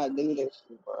would not do that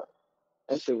shit, bro.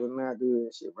 That shit would not do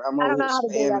that shit, bro. I'm I over don't know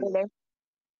here how to do that spamming.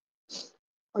 either.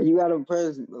 Or you gotta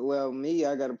press, well, me,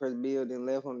 I gotta press build and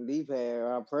left on the D-pad.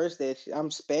 I press that shit. I'm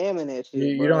spamming that shit,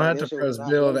 You bro. don't Like, have that to shit press would not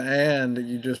build work. and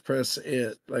you just press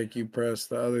it like you press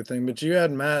the other thing. But you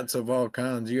had mats of all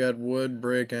kinds. You had wood,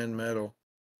 brick, and metal.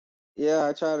 Yeah,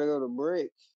 I tried to go to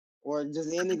brick. Or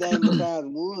just anything besides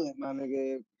wood, my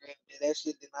nigga. That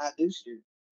shit did not do shit.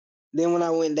 Then when I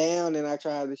went down and I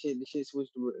tried the shit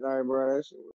switched to brick. Alright, bro, that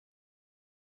shit was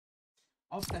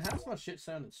Austin, how does my shit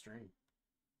sound in stream?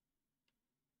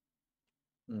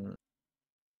 Mm.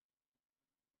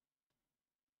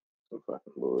 some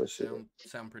fucking Does bullshit.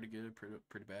 sound pretty good,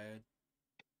 pretty bad.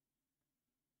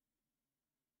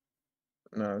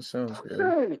 No, it sounds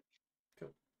good.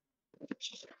 Cool.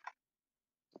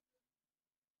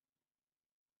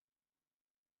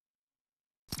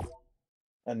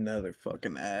 Another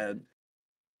fucking ad.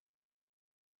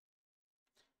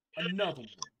 Another one.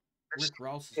 Rick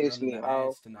Ross is Piss running me that off,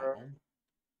 ads tonight. bro. On.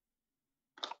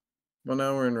 Well,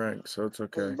 now we're in rank, so it's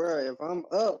okay. Bro, if I'm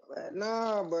up,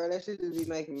 nah, bro, that shit just be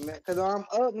making me mad. Cause I'm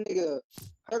up, nigga.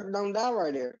 Hurt don't die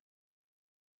right there.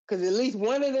 Cause at least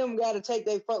one of them gotta take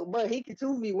their fuck. Bro, he can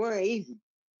 2v1 easy.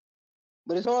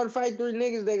 But it's hard to fight three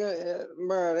niggas. They got,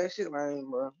 bro, that shit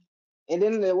lame, bro. And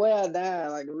then the way I died,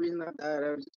 like the reason I died, I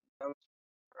was just,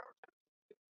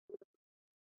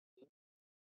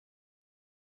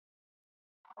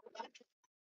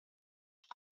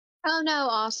 Oh no,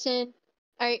 Austin.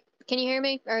 Can you hear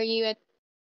me? Or are you at?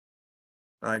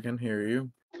 I can hear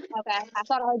you. Okay, I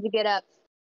thought I heard you get up.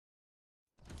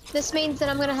 This means that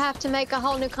I'm gonna have to make a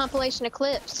whole new compilation of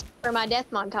clips for my death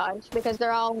montage because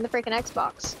they're all on the freaking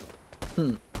Xbox.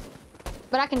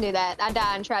 But I can do that. I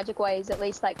die in tragic ways at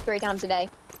least like 3 times a day.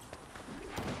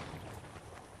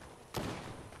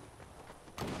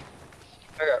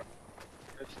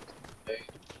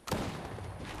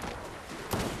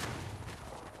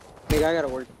 nigga, I gotta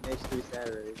work the next 3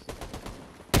 Saturdays.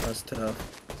 That's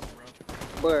tough.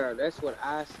 Bro, that's what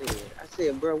I said. I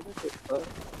said, bro, what the fuck?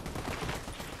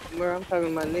 Bro, I'm talking to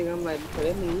my nigga. I'm like, bro,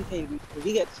 that mean we can't do, cause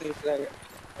he got the same shit I got.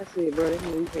 I said, bro, that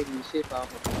mean we can't do shit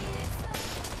off him.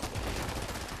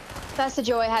 That's the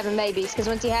joy of having babies, because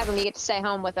once you have them, you get to stay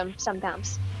home with them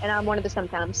sometimes. And I'm one of the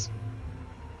sometimes.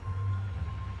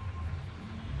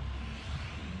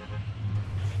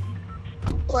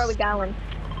 Where are we going?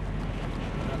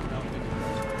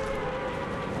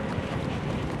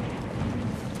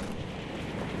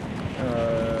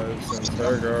 Since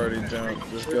Turk already jumped,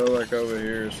 just go like over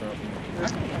here or something.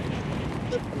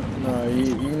 No,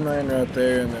 you can land right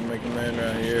there and then we can land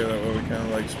right here. That way we kind of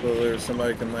like split it.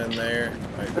 Somebody can land there.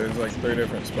 Like there's like 3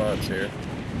 different spots here.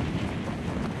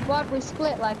 Why we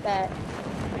split like that?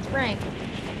 It's ranked.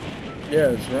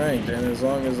 Yeah, it's ranked, and as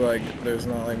long as like there's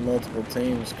not like multiple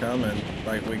teams coming,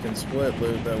 like we can split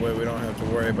loot. That way we don't have to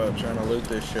worry about trying to loot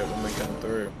this shit when we come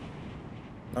through.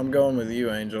 I'm going with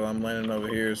you, Angel. I'm landing over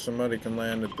here. Somebody can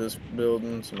land at this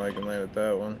building. Somebody can land at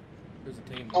that one. There's a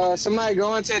team. Somebody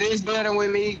going to this building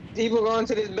with me. People going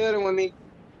to this building with me.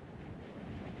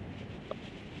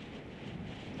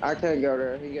 I can't go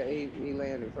there. He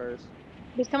landed first.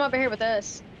 Just come over here with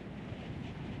us.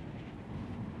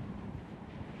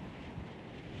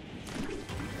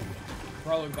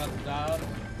 Probably about to die.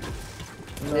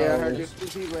 No. Yeah, I heard there's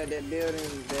 2 people at that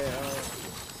building that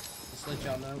Just let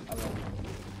y'all know. I love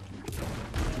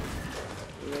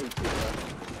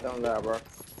don't lie, bro.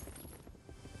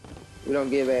 We don't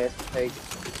give ass to take.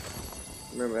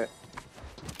 Remember that.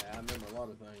 Yeah, I remember a lot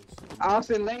of things.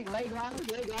 Austin, leg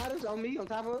gliders on me, on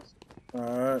top of us.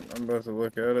 Alright, I'm about to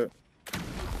look at it.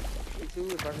 Me too,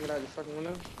 if I can get out of this fucking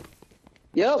window.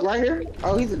 Yep, right here.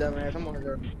 Oh, he's a dumbass. I'm on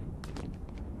her.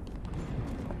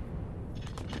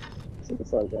 Sit the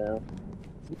fuck down.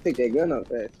 You pick that gun up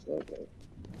fast. Okay.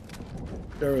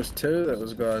 There was 2 that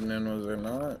was gliding in, was there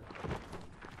not?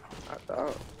 I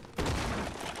thought.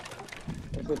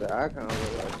 That's what the icon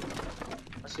look like.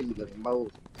 I should be looking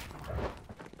bold.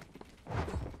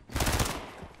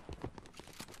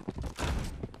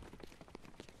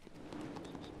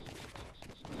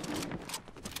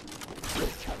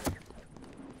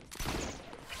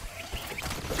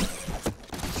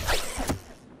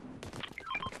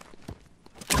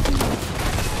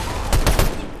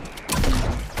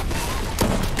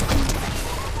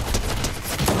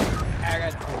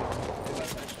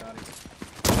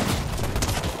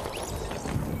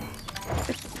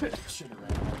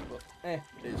 It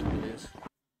is what it is.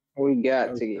 We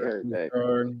got to get hurt back.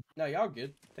 No, y'all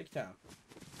good. Take your time.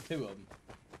 2 of them.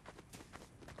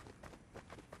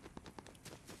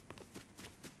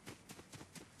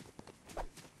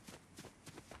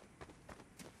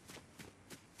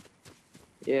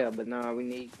 Yeah, but nah, we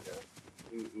need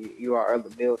you are other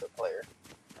builder player.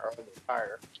 Or other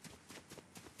fire.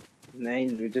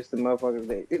 Names are just the motherfuckers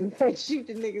that shoot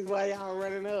the niggas while y'all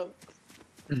running up.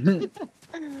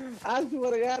 I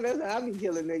swear to God, that's how I be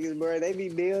killing niggas, bro. They be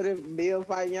build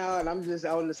fighting y'all, and I'm just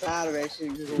on the side of that shit,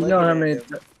 just looking You know how at many?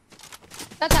 them.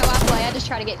 That's how I play. I just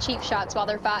try to get cheap shots while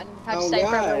they're fighting. I have to stay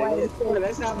further away. Yeah,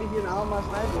 that's how I be getting all my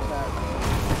sniper shots.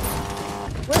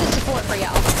 We're the support for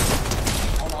y'all.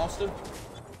 On Austin.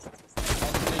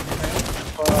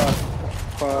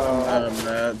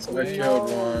 Mats. I killed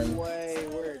one. Way,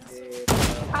 we're dead.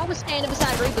 I was standing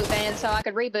beside Reboot Man so I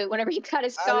could reboot whenever he got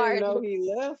his I card. didn't know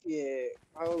he left yet.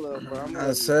 Hold up, bro.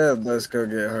 I said, let's go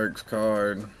get Herc's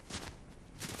card.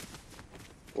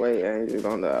 Wait, Angel,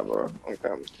 don't die, bro. I'm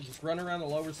coming. Just run around the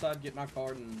lower side, get my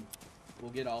card, and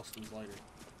we'll get Austin's later.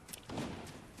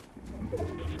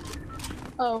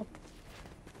 Oh.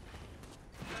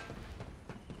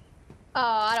 Oh,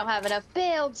 I don't have enough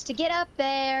builds to get up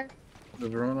there.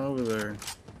 Just run over there.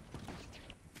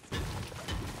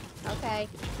 Okay.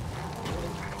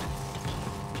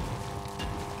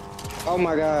 Oh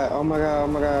my god, oh my god, oh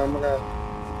my god, oh my god.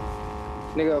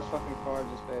 Nigga, a fucking car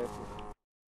just passed me.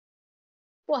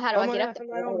 Well, how do I get up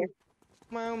Somebody there? on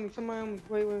me. Somebody on me.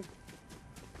 Wait.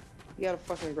 You got a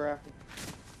fucking graphic.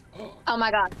 Oh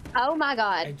my god. Oh my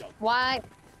god. Hey, don't. Why?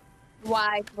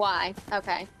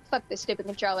 Okay. Fuck this stupid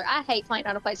controller. I hate playing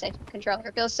on a PlayStation controller.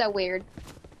 It feels so weird.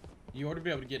 You ought to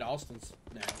be able to get Austin's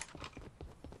now.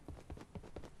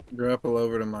 Grapple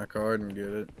over to my card and get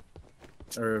it.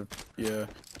 Or, yeah.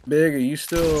 Big, are you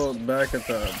still back at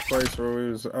the place where we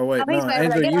was... Oh, wait, no.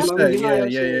 Angel, you stay.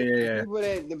 Yeah.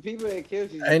 The people that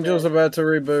killed you. Angel's about to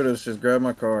reboot us. Just grab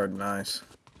my card. Nice.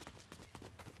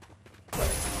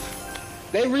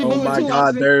 They rebooted Oh my too, god,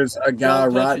 Austin. there's a guy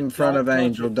Don't touch right it. in front Don't of touch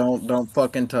Angel. it. Don't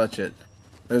fucking touch it.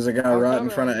 There's a guy I'm right in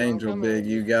coming, front of I'm Angel, coming. Big.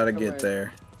 You gotta I'm get coming.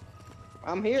 there.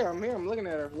 I'm here. I'm looking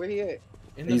at her. Where he at?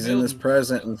 He's in this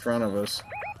present in front of us.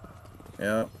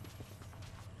 Yep.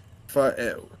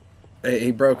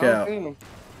 He broke I don't out. see him.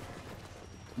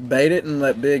 Bait it and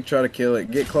let Big try to kill it.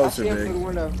 Get I closer, see him through the Big.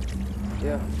 window.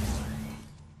 Yeah.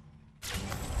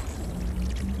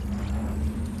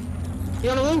 He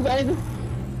on the roof, Angel.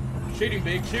 Shoot him,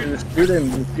 Big. Shoot him. Just shoot him.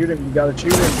 Just shoot him. You gotta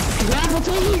shoot him. Grapple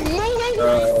to me. Move,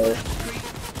 Angel.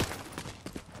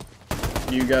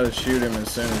 You gotta shoot him as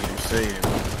soon as you see him.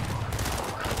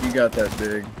 You got that,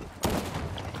 Big.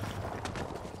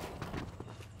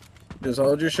 Just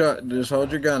hold your shot. Just hold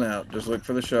your gun out. Just look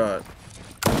for the shot.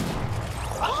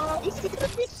 Oh, this shit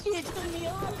turned me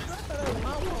off. I thought that was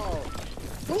my fault.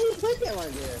 Who you put that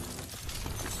like that?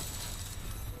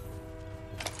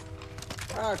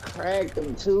 I cracked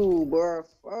him too, bro.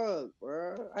 Fuck,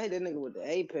 bro. I hate that nigga with the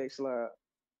apex slide.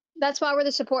 That's why we're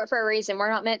the support for a reason.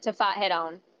 We're not meant to fight head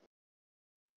on.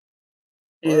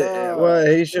 Yeah, well,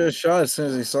 he should have shot as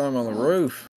soon as he saw him on the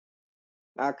roof.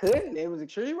 I couldn't. There was a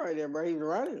tree right there, bro. He was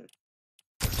running.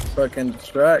 Fucking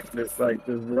distract. Just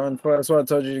run for. That's why I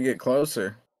told you to get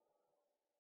closer.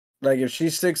 Like if she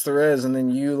sticks the res and then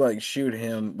you like shoot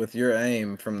him with your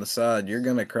aim from the side, you're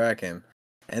gonna crack him.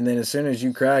 And then as soon as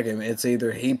you crack him, it's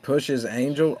either he pushes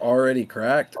Angel already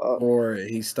cracked or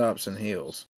he stops and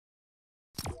heals.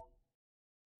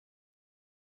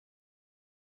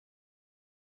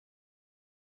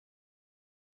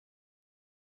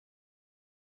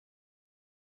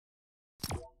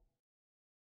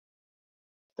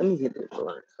 Let me get this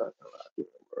blunt fucking lock in,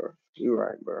 bro. You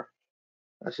right, bro.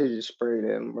 I should just sprayed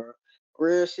at him, bro.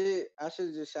 Real shit. I should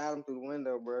have just shot him through the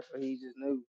window, bro. So he just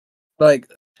knew. Like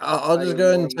I'll Like just it go was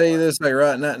ahead more and than tell you one. this, like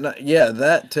right now, yeah,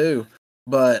 that too.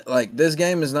 But like this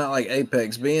game is not like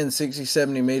Apex. Being 60,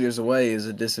 70 meters away is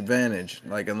a disadvantage.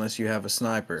 Like unless you have a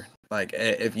sniper. Like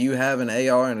if you have an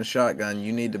AR and a shotgun,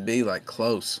 you need to be like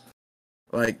close.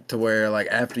 Like to where like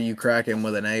after you crack him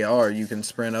with an AR, you can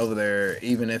sprint over there.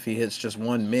 Even if he hits just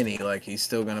one mini, like he's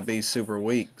still gonna be super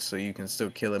weak, so you can still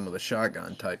kill him with a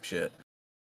shotgun type shit.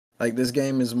 Like this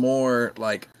game is more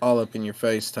like all up in your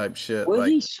face type shit. What Like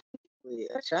he shoot with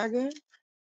a shotgun?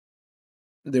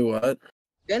 do what?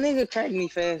 That nigga cracked me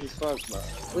fast as fuck, bro.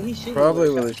 What he shoot me with Probably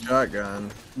a with a shotgun?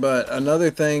 shotgun. But another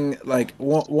thing, like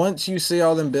once you see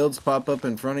all them builds pop up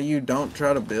in front of you, don't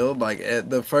try to build. Like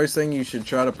the first thing you should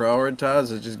try to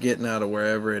prioritize is just getting out of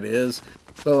wherever it is.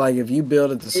 So like if you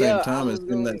build at the same Yeah, I time as was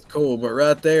him, going. that's cool. But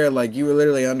right there, like you were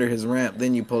literally under his ramp,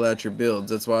 then you pull out your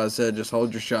builds. That's why I said just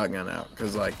hold your shotgun out,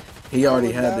 because like he I already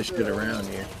was had the about shit to. around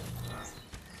you.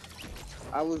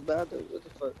 I was about to. What the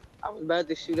fuck? I was about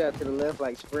to shoot out to the left,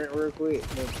 like sprint real quick.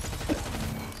 But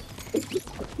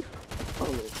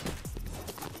hold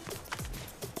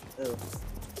on.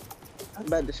 I was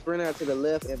about to sprint out to the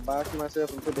left and box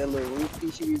myself and put that little roof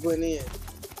piece you be putting in.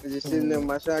 And just sitting there with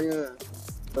my shotgun.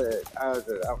 But I was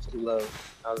too low.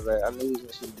 I was like, I knew he was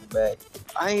gonna shoot me back.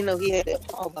 I didn't know he had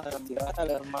that wall behind me. I thought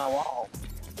that was my wall.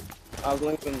 I was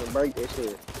waiting for him to break that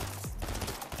shit.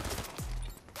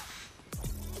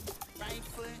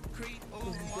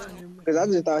 Cause I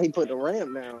just thought he put the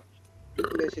ramp down.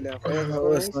 Put that shit down fast. I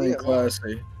Let's ain't see think that wall.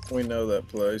 classy. We know that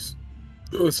place.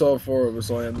 It's all four of us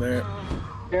land there.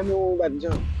 Damn, we were about to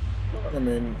jump. I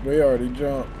mean, we already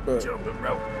jumped, but it's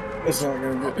not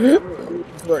gonna get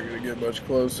it's not gonna get much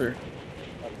closer.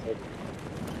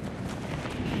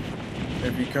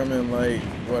 If you come in late,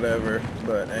 whatever.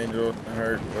 But Angel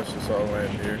hurt, let's just all land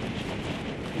here.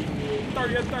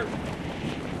 30 at 30.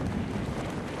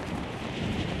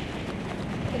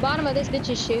 The bottom of this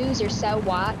bitch's shoes are so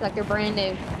white, like they're brand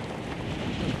new.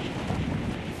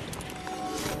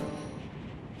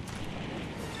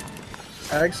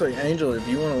 Actually, Angel, if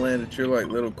you want to land at your like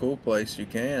little cool place, you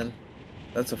can.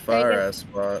 That's a Are you fire gonna- ass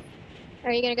spot.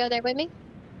 Are you gonna go there with me?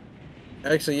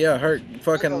 Actually, yeah, hurt.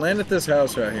 Fucking land at this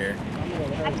house right here.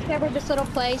 I discovered this little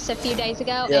place a few days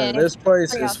ago, Yeah, and this place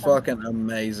pretty is awesome. fucking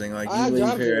amazing. Like, you I leave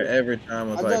dropped here it. every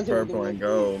time with I like dropped everything purple and like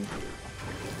gold.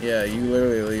 Yeah, you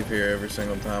literally leave here every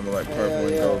single time with like Hell purple and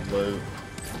yeah. gold loot.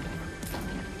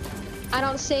 I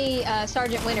don't see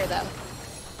Sergeant Winter though.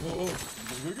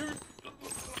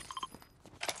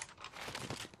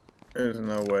 There's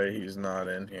no way he's not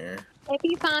in here. If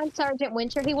you find Sergeant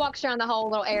Winter, he walks around the whole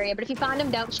little area. But if you find him,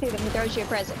 don't shoot him. He throws you a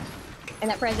present, and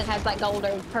that present has like gold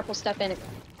or purple stuff in it.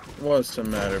 What's the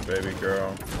matter, baby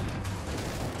girl?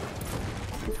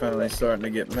 You're finally starting to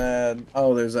get mad.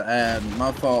 Oh, there's an ad.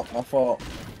 My fault, my fault.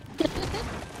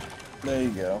 There you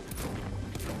go.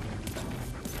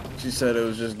 She said it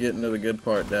was just getting to the good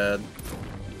part, Dad.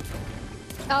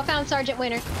 Oh, I found Sergeant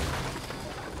Winter.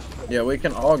 Yeah, we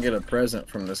can all get a present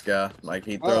from this guy. Like,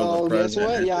 he throws Uh-oh, a guess present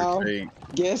what, in his y'all? retreat.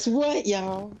 Guess what,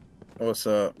 y'all? What's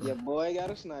up? Your boy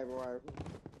got a sniper rifle.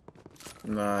 I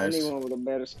Nice. need one with a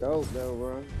better scope, though,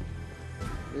 bro.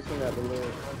 This one got the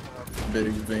little.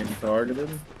 Biggs being targeted.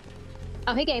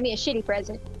 Oh, he gave me a shitty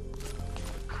present.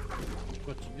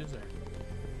 What you get there?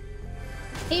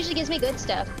 He usually gives me good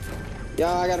stuff.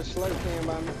 Y'all, I got a slurp can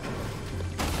by me.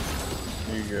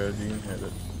 You good, you can hit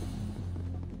it.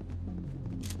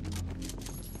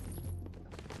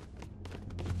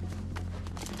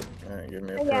 Alright, give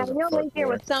me a Yeah, present. you'll fuck leave here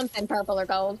boy. with something purple or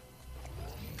gold.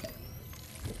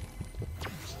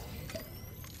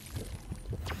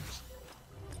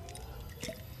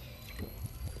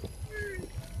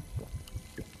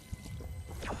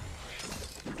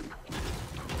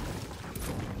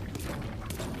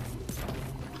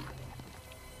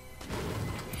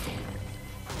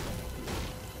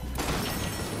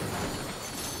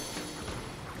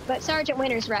 But Sergeant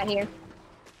Winter's right here.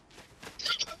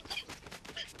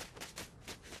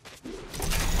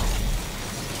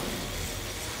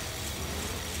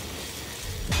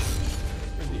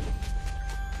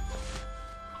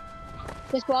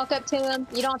 Just walk up to him.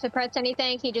 You don't have to press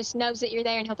anything. He just knows that you're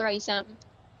there and he'll throw you something.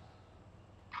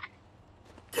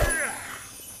 Bro,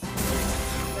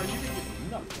 you didn't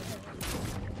get nothing.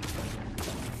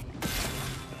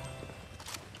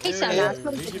 He's so Ew, nice.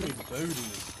 he give me booty.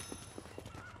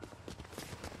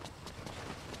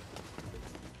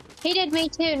 He did me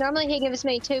too. Normally he gives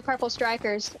me 2 purple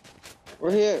strikers.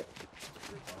 We're here.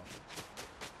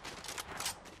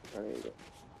 There you go.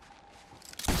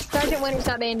 Sergeant Winter's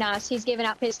not being nice. He's giving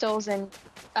out pistols and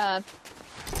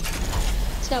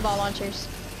snowball launchers.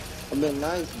 I've been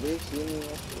nice, bitch. Give me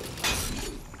that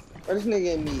shit. Why this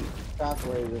nigga in me?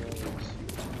 Shockwave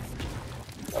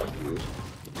and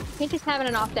He's just having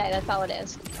an off day. That's all it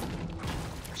is.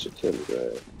 I should kill his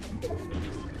ass.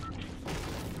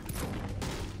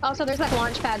 Also, there's like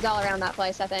launch pads all around that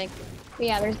place, I think.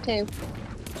 Yeah, there's 2.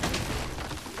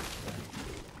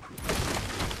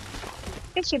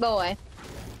 Fishy boy.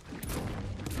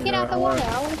 Get out the water.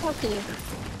 I want to talk to you.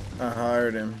 I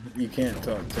hired him. You can't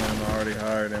talk to him. I already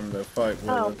hired him to fight with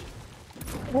Oh. us.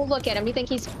 We'll look at him. You think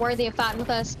he's worthy of fighting with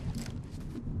us?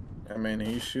 I mean,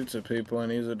 he shoots at people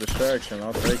and he's a distraction.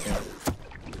 I'll take him.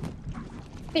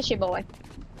 Fishy boy.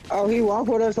 Oh, he walk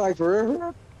with us like for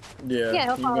real? Yeah, Yeah,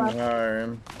 he'll you can follow. hire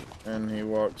him, and he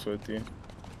walks with you.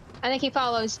 I think he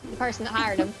follows the person that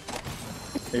hired him.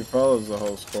 He follows the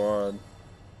whole squad.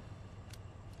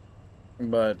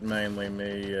 But mainly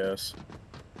me, yes.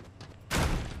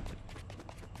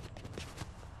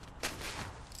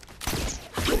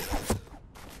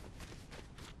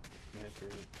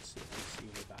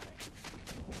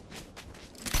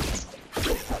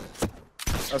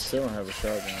 I still don't have a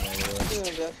shotgun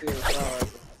over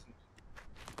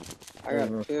I got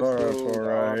a There's a pistol, star for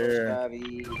right here.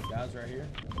 Guys right here.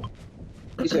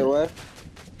 You said what?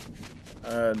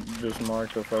 I just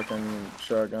marked a fucking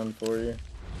shotgun for you.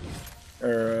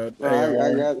 Or No, AR.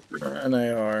 I got An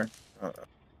AR.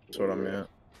 That's what I meant.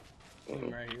 Him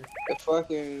right here. the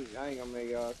fucking. I ain't gonna make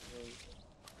y'all.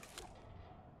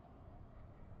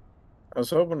 I was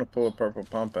hoping to pull a purple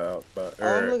pump out, but Oh,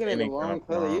 I'm or looking at the any kind wrong of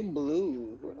color. You pump.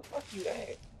 blue. Where the fuck you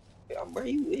at? Yeah, where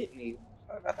you with me?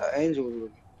 I thought Angel was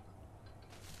with me.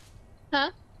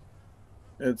 Huh?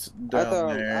 It's I down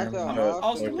thought there, but Austin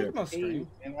Austin, fuck look was at it. my pink, stream.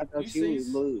 and I You thought you see was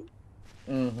blue.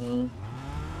 Mm-hmm.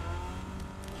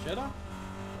 Should I?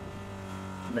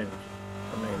 I mean,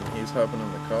 he's hopping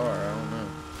in the car. I don't know.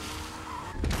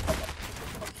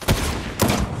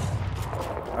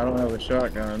 I don't have a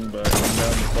shotgun, but I'm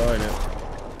down to fight it.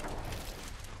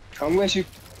 I'm with you.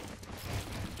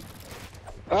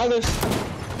 Others.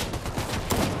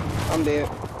 I'm dead.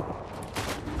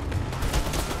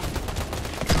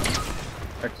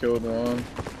 I killed one.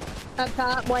 Up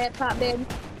top, way up top, big.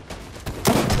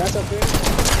 That's up here.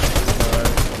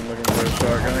 I'm looking for a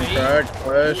shotgun. Crack,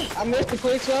 flash. I missed the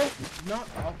quick show. He's not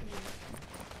talking.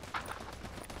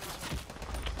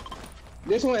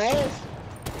 This one ass.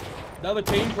 Another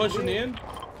team pushing in.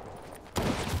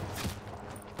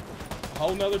 A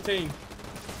whole nother team.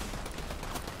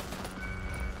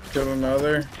 Killed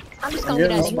another. I'm just I'm gonna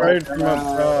getting get sprayed from up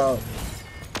top.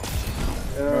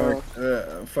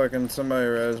 Uh, Fucking somebody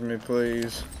res me,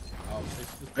 please. Oh,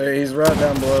 Hey, he's right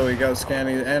down below. He got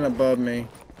scanny and above me.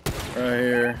 Right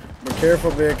here. But careful,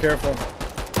 big, careful.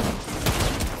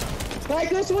 like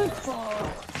this one.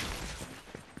 Oh,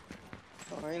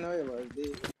 I ain't know you was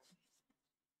dead.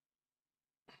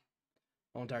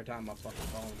 whole entire time my fucking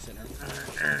phone's sitting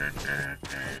there.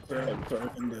 Bad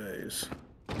fucking days.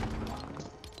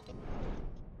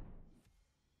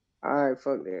 Alright,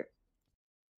 fuck that.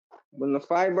 When the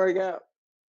fight break out,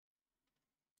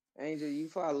 Angel, you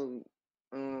follow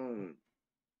Do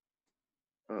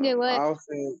what?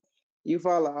 Austin. You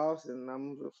follow Austin, and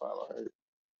I'm gonna follow her.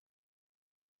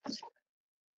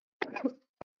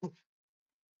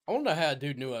 I wonder how a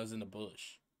dude knew I was in the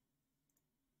bush.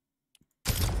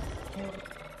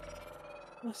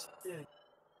 What's that?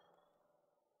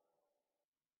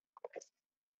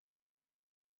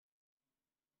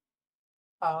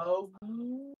 Oh,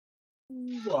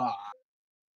 wow.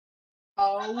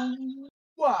 Oh,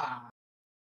 wow.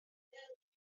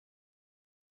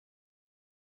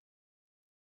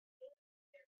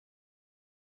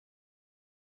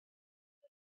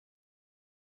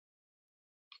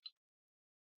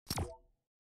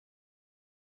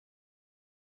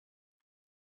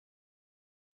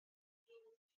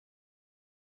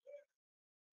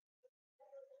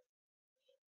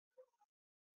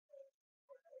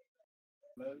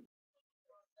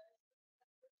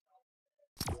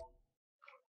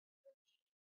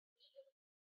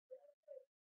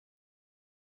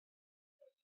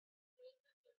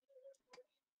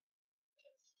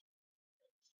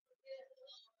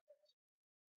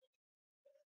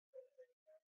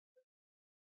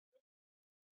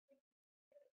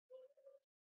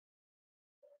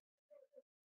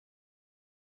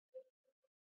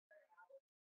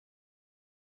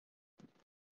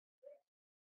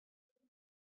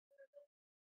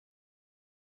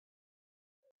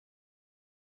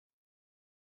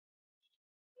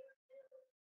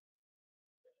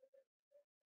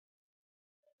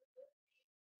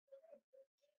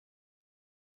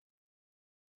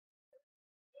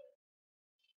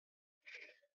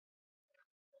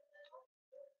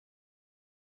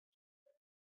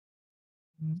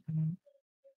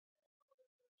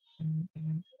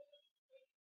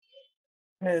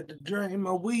 Had to drain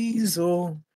my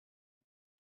weasel.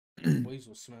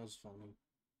 Weasel smells funny.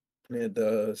 It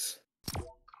does.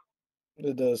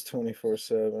 It does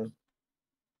 24/7.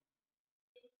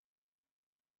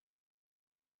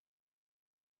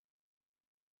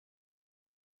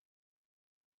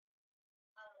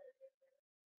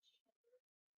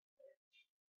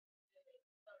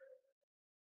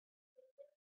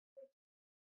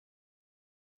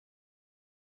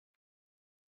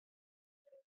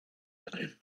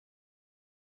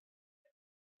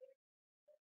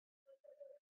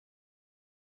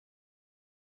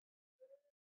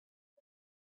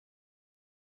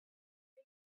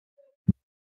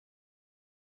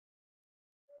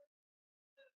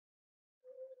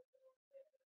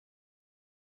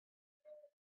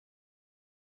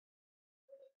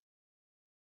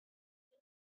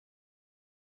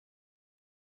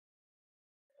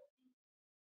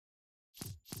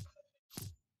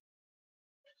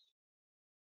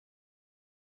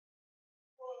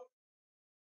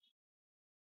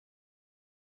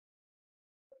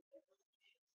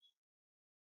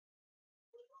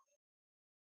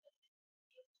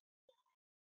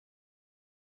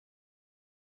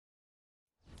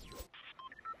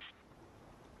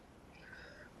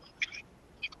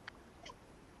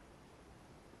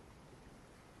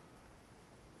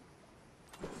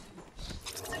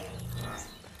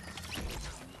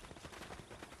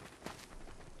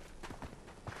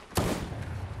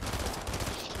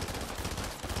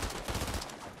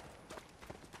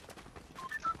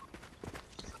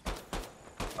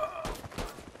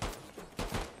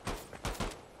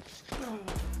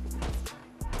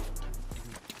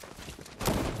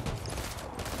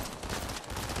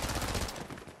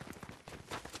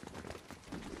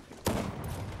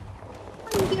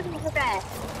 I'm giving her back.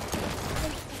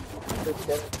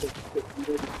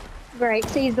 Great,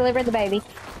 so he's delivering the baby.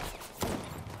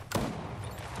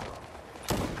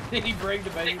 Did he bring the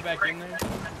baby back in there?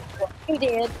 He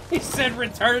did. He said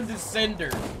return to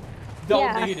sender. Don't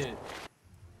Yeah. need it.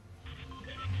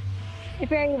 It's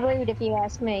very rude if you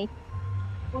ask me.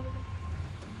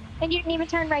 And you didn't even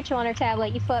turn Rachel on her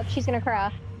tablet, you fuck. She's gonna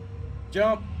cry.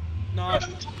 Jump. Not.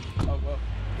 Oh, well.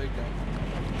 Big jump.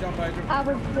 Jump, Adrian. I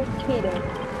was just kidding.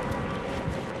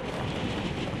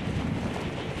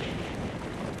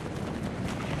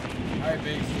 Alright,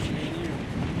 Biggs. Just me and you.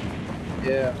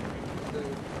 Yeah.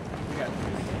 We got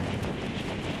this.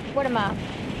 What am I?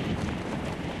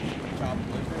 Chop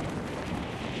liver.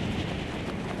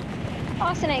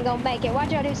 Austin ain't gonna make it.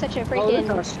 Why'd y'all do such a freaking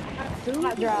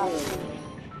hot drop?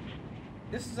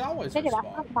 This is always Look her at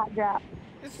that spot. hot drop.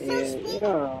 It's the first Yeah,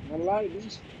 spot. I like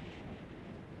this.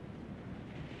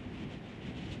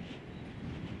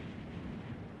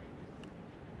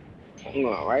 I'm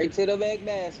going right to the back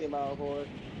basketball court.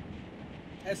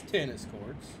 That's tennis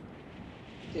courts.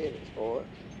 Tennis court.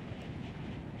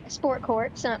 Sport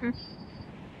court, something.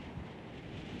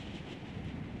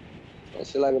 That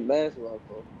shit like a basketball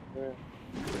court. Yeah.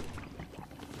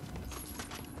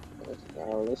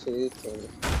 No, this shit is tennis.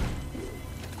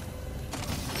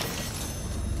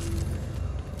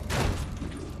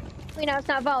 You know, it's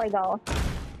not volleyball.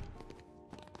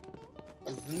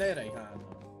 The net ain't high enough.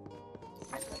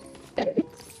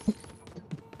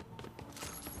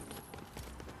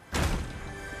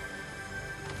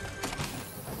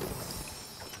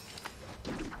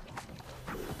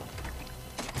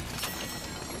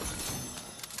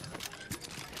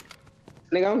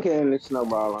 Nigga, I'm carrying this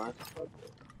snowball line.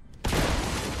 This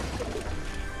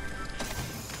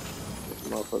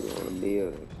motherfucker on the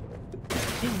build and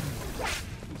shit.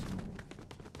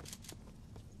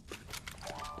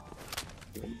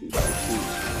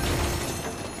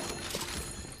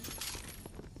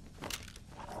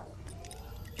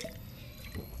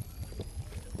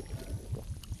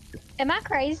 Am I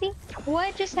crazy?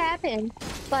 What just happened?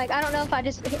 Like, I don't know if I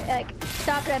just like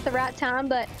stopped at the right time,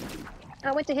 but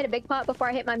I went to hit a big pot before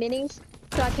I hit my minis,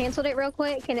 so I canceled it real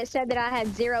quick, and it said that I had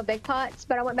 0 big pots,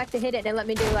 but I went back to hit it and it let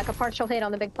me do like a partial hit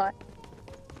on the big pot.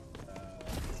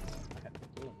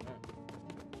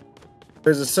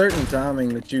 There's a certain timing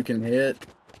that you can hit,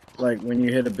 like when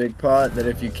you hit a big pot, that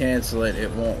if you cancel it,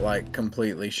 it won't like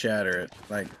completely shatter it.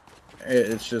 Like,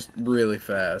 it's just really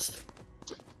fast.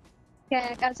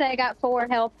 Yeah, I'd say I got 4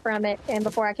 health from it, and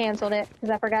before I canceled it, because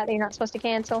I forgot that you're not supposed to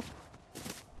cancel.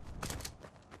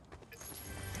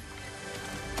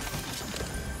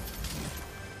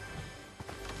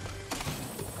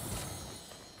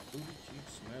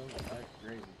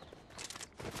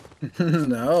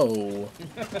 No.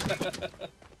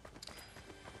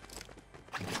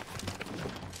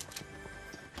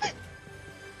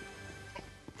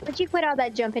 Would you quit all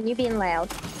that jumping? You being loud.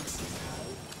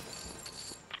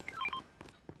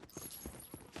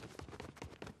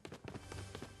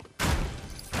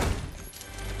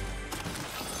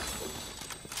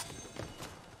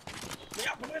 Get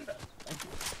out the window. Thank you.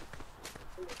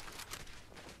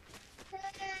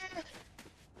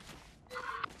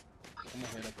 I'm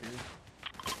gonna head up here.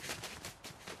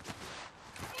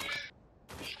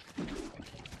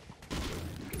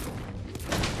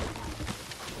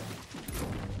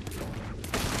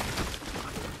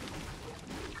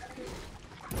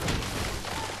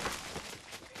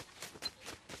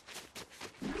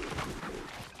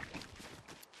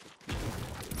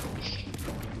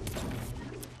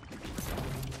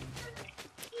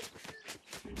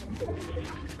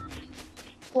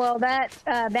 Well, that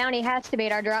bounty has to be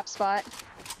at our drop spot.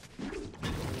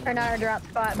 Or not our drop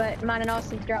spot, but mine and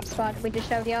Austin's drop spot that we just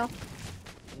showed y'all.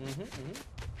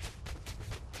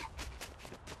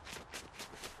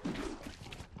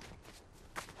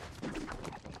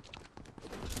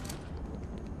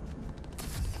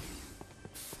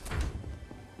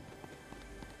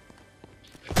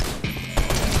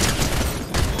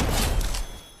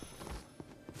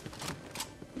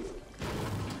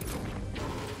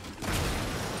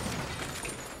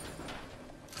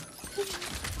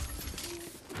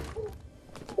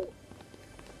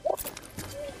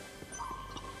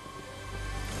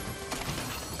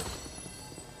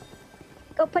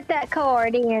 Go put that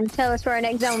card in. Tell us where our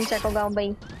next zone circle gonna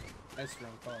be. That's the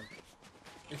wrong card.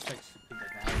 It's like people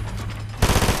die.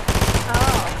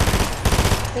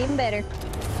 Oh, even better.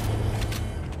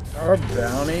 Our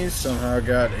bounties somehow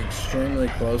got extremely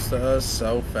close to us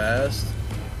so fast.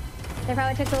 They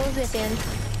probably took a little zip in.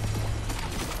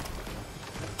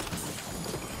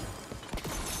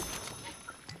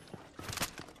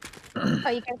 Oh,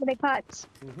 you got the big pots?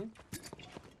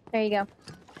 There you go.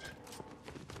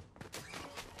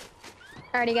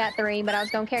 I already got 3, but I was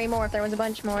gonna carry more if there was a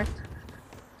bunch more.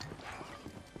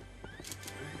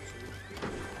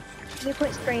 You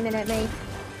quit screaming at me.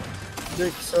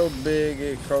 Dick so big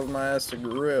it caused my ass to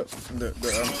grip. I'm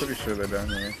pretty sure they're down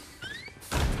here.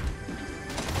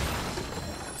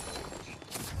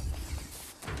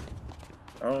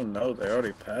 Oh no, they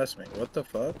already passed me. What the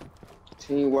fuck?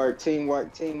 Teamwork,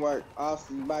 teamwork, teamwork.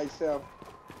 Austin, you by yourself.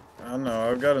 I don't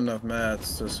know, I've got enough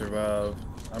mats to survive.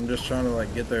 I'm just trying to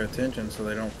like get their attention so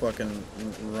they don't fucking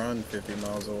run 50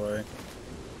 miles away.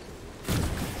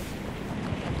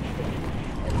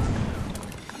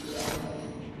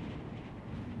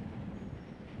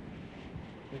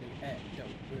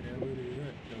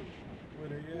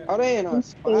 Oh, they in our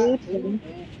spot too.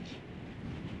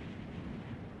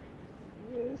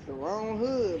 Yeah, it's the wrong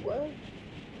hood, boy.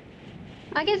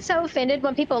 I get so offended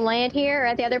when people land here or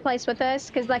at the other place with us,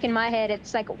 because like in my head,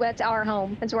 it's like, that's our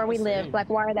home. It's where we live. Same. Like,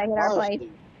 why are they in our place?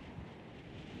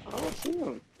 I don't see him.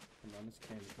 Come on, this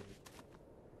candy cane.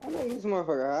 I think this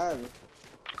motherfucker hiding.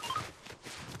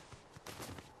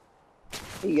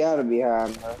 He gotta be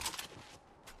hiding, man.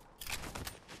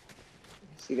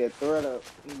 See that threat up.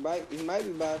 He might be by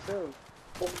himself.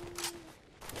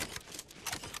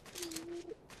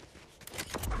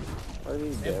 Or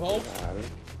he's definitely hiding.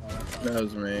 That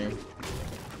was me.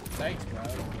 Thanks, bro.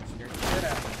 Scared the shit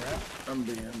out of me, bro. I'm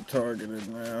being targeted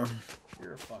now.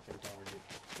 You're a fucking target.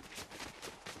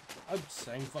 I'm the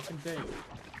same fucking thing.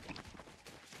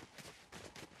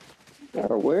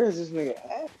 Bro, where is this nigga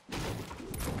at?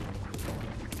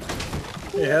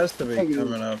 He has to be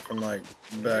coming up from like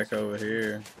back over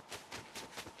here.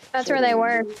 That's where they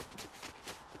were.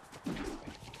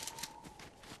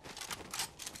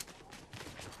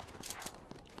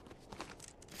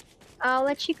 I'll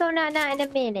let you go night-night in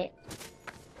a minute.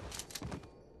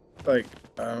 Like,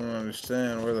 I don't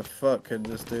understand. Where the fuck could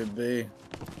this dude be?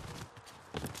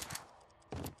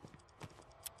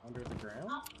 Under the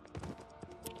ground?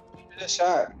 Get a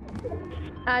shot.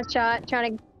 I shot,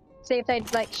 trying to see if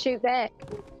they'd like shoot back.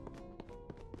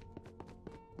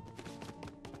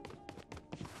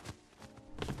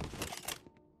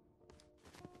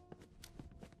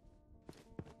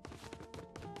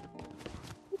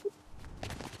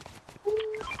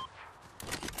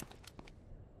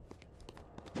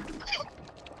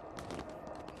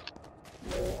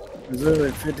 There's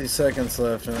literally 50 seconds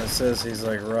left and it says he's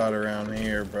like right around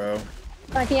here, bro.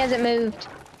 Like he hasn't moved.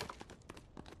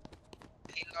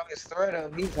 He know his threat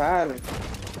up. He's hiding.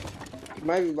 He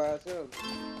might be by himself.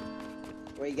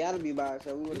 Well, he gotta be by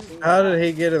himself. We would've seen him. How did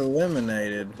he get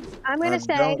eliminated? I'm gonna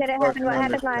say don't that it happened what fucking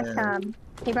happened last understand. time.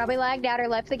 He probably lagged out or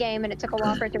left the game and it took a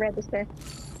while for it to register.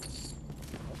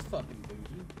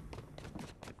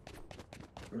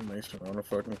 It makes me want to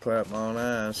fucking clap my own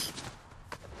ass.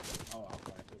 Oh, I'll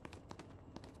clap it.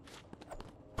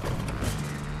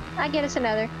 I get us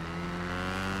another.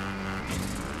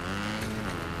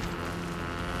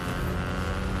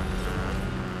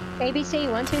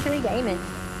 ABC 123 Gaming.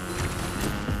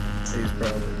 He's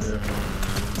probably different.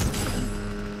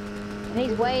 And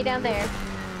he's way down there.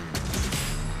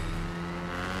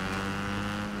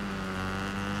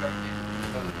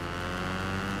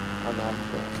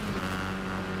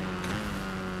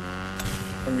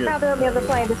 Probably won't be able to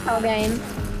play this whole game.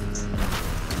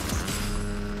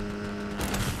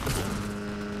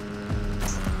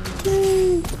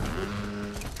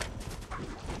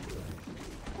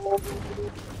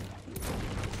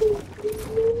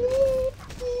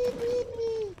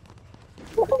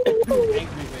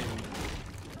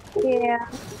 Yeah.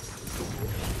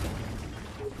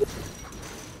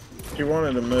 She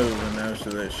wanted to move, and now so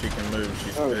that she can move,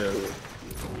 she's pissed.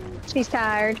 She's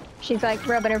tired. She's like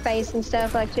rubbing her face and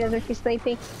stuff like she does when she's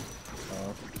sleepy.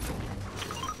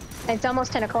 It's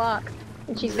almost 10 o'clock.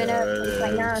 And she's been up since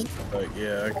like 9. Like,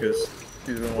 yeah, because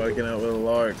she's been waking up with a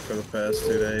lark for the past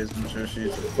 2 days. I'm sure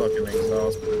she's fucking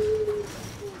exhausted.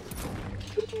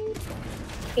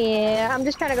 Yeah, I'm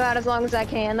just trying to go out as long as I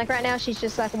can. Like right now, she's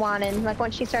just like whining. Like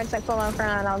once she starts like full on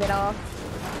crying, I'll get off.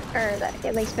 Or like,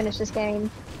 at least finish this game.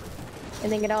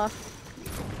 And then get off.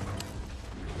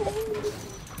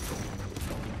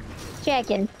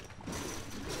 Checking.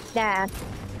 Die.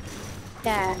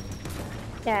 Die.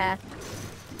 Die.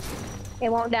 It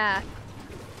won't die.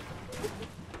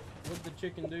 What'd the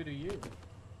chicken do to you?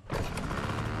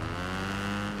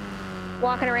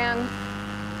 Walking around.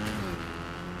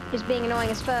 Just being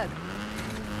annoying as fuck.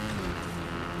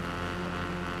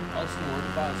 I'll snort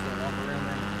if I still walk around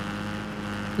there.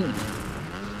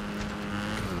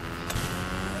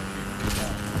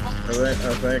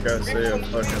 I think I see a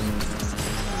fucking...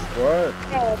 What?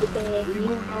 You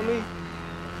moving on me?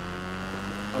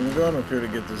 I'm going up here to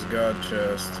get this god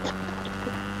chest.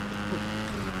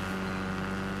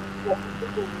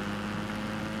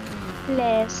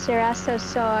 Lester, I'm so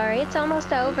sorry. It's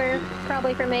almost over.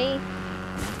 Probably for me.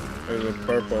 There's a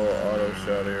purple auto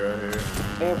shotty right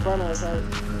here. In front of us, right?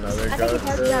 Another I think god it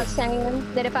goes without chest.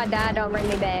 saying that if I die, don't bring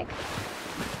me back.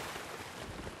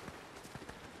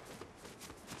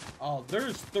 Oh,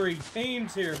 there's 3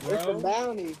 teams here, It's the bro.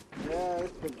 bounty. Yeah,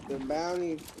 it's the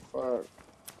bounty. Fuck.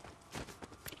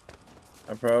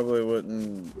 I probably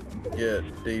wouldn't get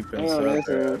deep inside that's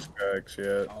their it. ass cracks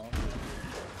yet. Oh.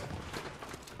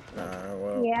 Nah,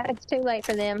 well. Yeah, it's too late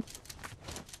for them.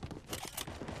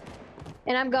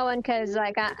 And I'm going because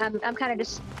like I'm kind of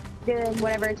just doing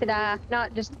whatever to die,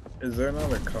 not just. Is there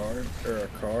another car or a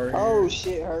car here? Oh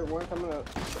shit, hurt. One coming up.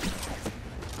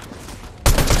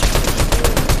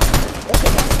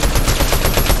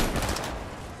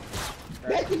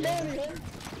 That's the bounty, hurt.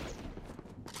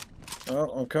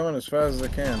 Well, I'm coming as fast as I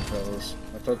can, fellas.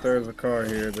 I thought there was a car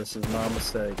here. This is my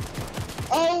mistake.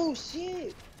 Oh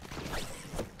shit.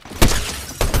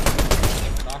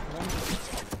 Knock one.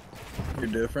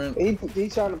 You're different? He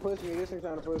trying to push me. This thing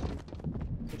trying to push me.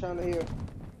 I'm trying to heal.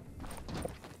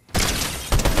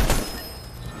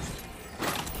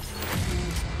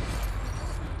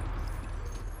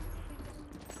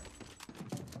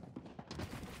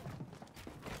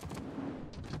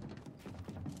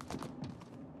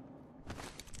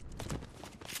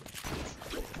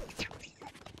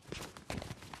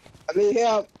 I need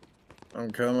help.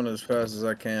 I'm coming as fast as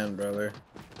I can, brother.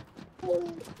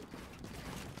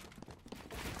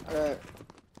 Alright.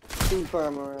 Two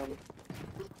climb around me.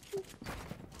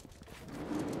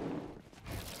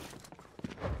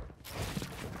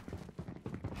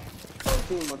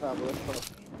 Two on top of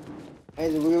us.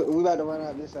 Angel, we about to run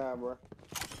out this side, bro.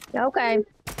 Okay.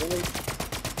 Really?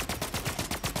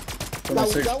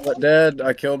 26 No. foot dead.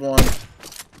 I killed one.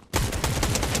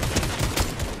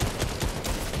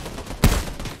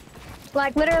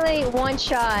 Like literally one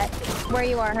shot where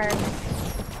you are, her.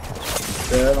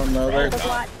 Dead on another. The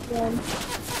watch one.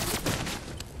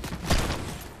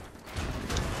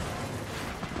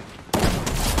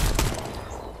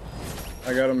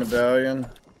 I got a medallion.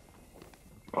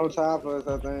 On top of us,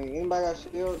 I think. Anybody got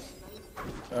shields?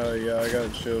 Yeah, I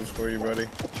got shields for you, buddy.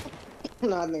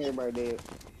 No, I think everybody did.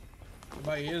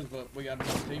 Everybody is, but we got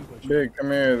another team pushing. Big,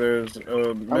 come here. There's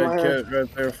a med kit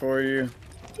right there for you.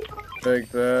 Take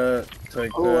that.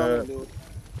 Take Oh, I'm gonna that. do it.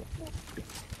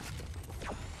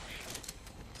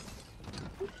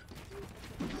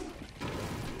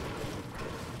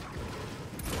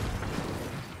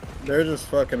 They're just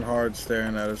fucking hard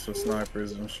staring at us with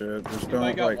snipers and shit. Just Anybody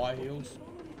don't got like. white heels?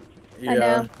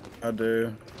 Yeah, I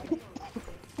do.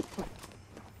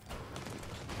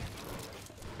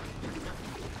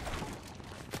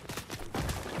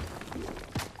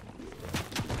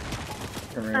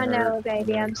 Come here, I know, hurt.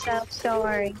 baby. I'm so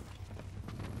sorry.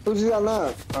 Who just got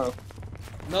knocked? Oh.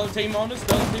 Another team on us.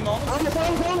 Another team on us.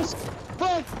 On us.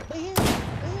 Fuck. They here.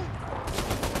 They here.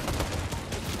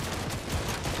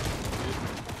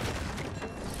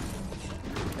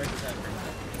 Break his head.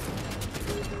 Break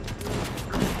his head.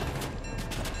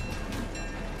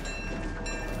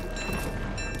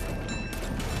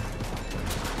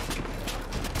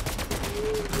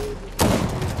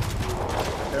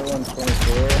 Hit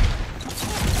 124.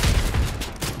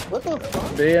 What the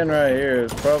fuck? Being right here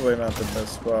is probably not the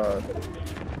best spot.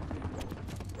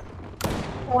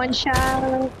 One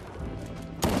shot.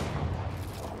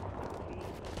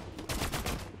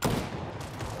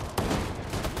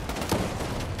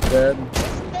 Dead?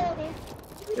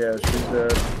 Yeah, she's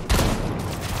dead.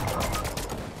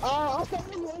 Oh, okay.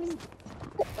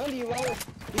 Under you, right?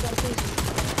 You gotta finish.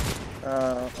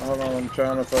 Hold on, I'm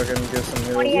trying to fucking get some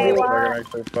heals 28 up so I watts. can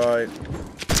actually fight.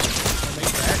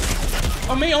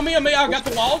 On me, on me, on me. I got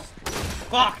the walls.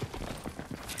 Fuck.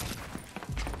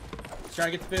 Let's try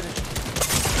to get the finish.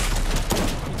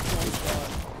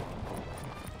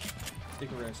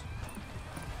 Take a rest.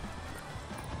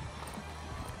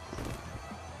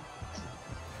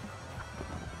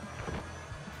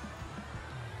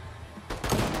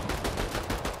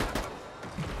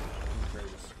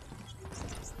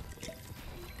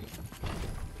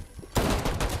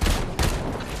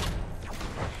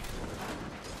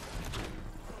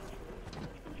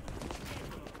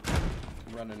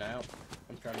 Running out.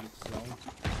 I'm trying to get the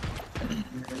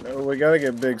zone. We gotta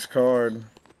get Big's card.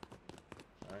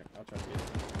 Alright, I'll try to get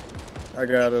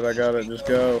it. I got it, just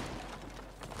go.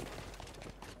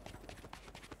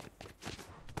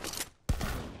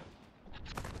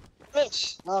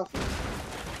 Bitch. Oh.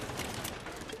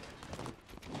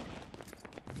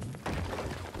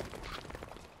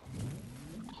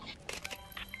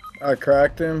 I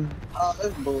cracked him. Oh,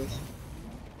 that's bullshit.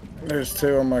 There's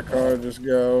two on my card, just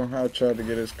go. I tried to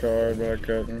get his card, but I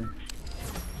couldn't.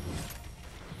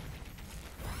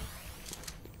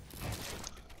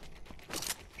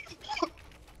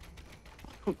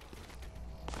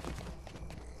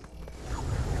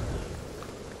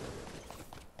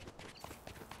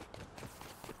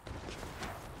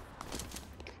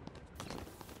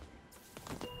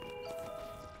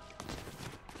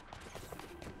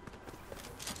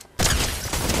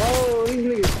 Oh, these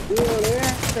niggas still there.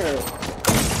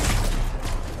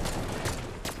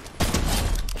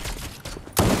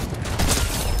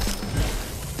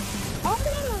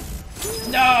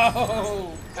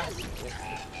 No!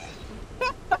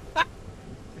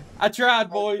 I tried,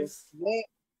 boys.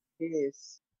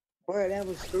 Yes. Boy, that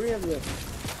was three of them.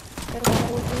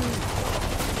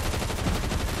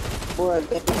 Boy,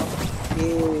 that was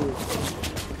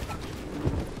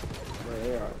Boy,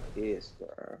 they are pissed,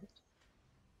 bro.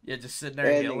 Yeah, just sit there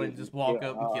That healing, nigga just walk just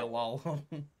up and kill all of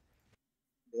them.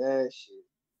 That shit.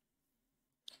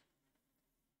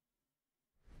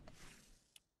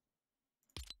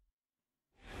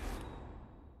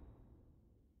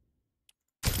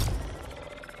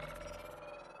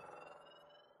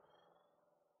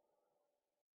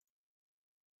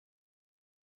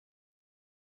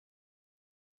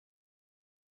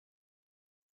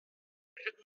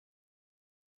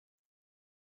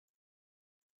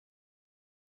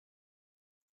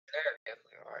 They're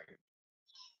definitely arguing.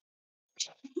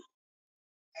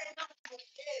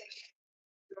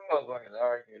 Them motherfuckers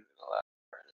arguing a lot.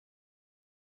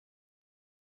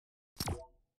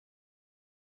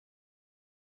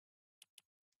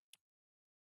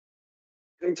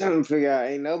 I'm trying to figure out,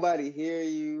 ain't nobody hear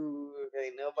you,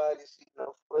 ain't nobody see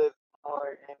no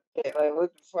footmark, and like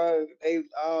what the fuck? They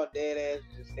all dead ass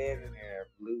just standing there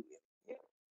blue. Yeah.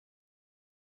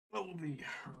 We'll be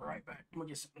right back. I'm gonna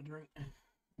get something to drink.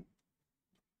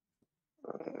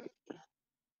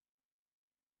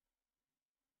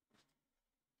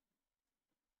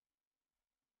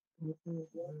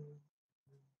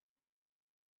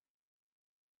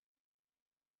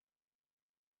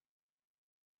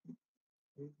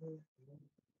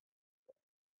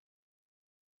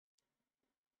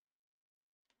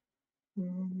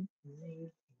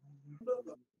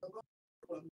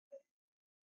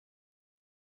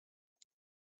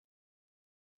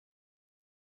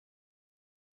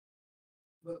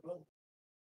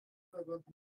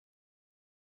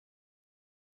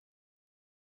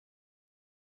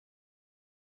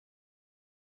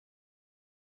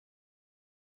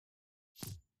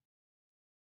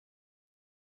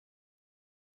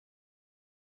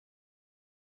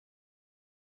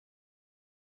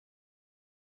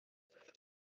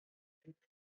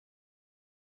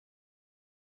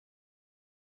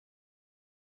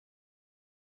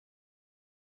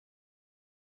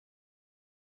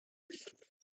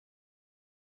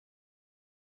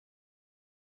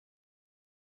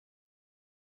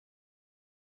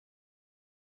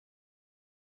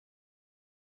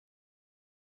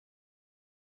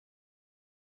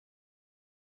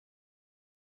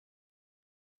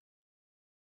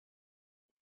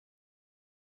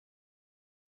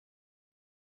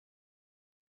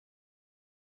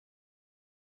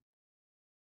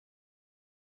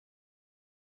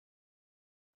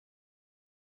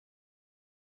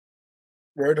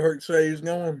 Where'd Herc say he's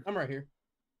going? I'm right here.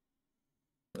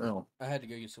 Oh. I had to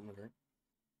go get something to drink.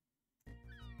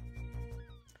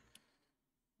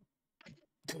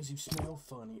 Because you smell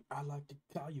funny, I like to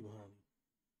call you honey.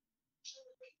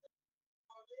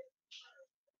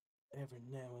 Every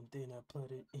now and then I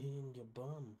put it in your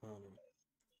bum, honey.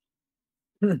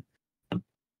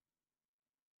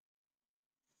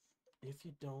 If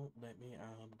you don't let me,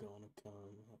 I'm gonna come,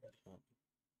 honey.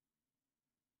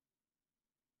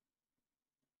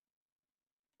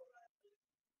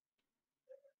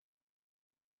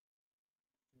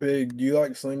 Big, do you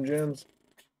like Slim Jims?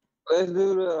 Let's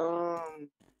do the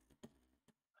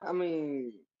I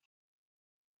mean,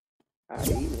 I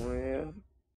eat one. Yeah.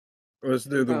 Let's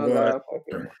do the Sometimes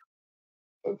what?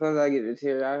 sometimes I get the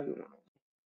tear out.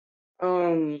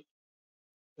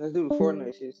 Let's do the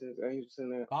Fortnite shit since I ain't seen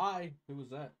that. Bye. Who was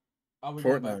that? Are we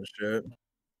going back? Fortnite shit.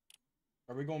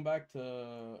 Are we going back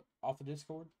to off of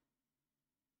Discord?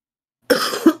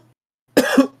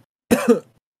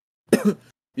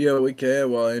 Yeah, we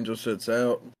can while Angel sits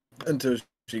out until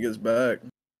she gets back.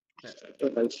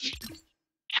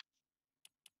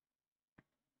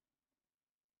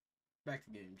 Back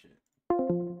to game shit.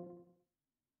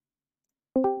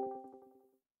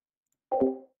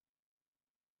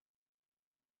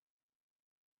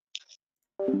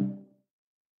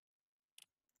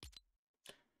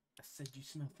 I said you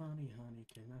smell funny, honey.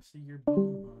 Can I see your bum,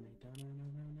 honey?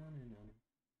 Da-na-na-na-na-na-na.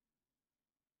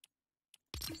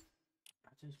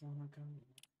 I just wanna come.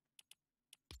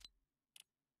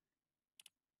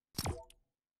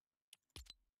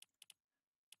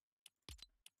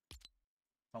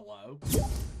 Hello?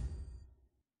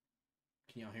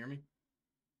 Can y'all hear me?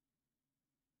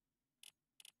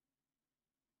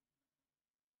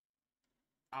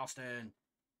 Austin.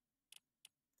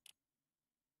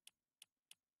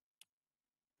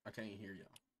 I can't hear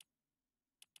y'all.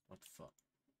 What the fuck?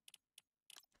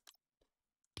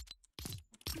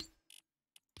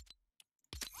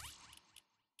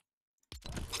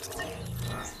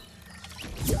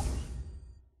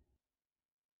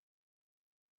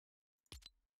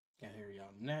 Can't hear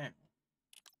y'all now.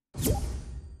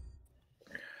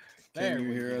 Can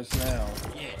you hear us now?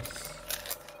 Yes.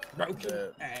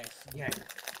 Broken ass. Yeah.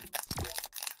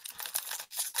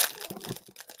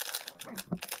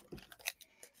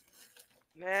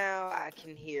 Now I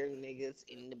can hear niggas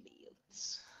in the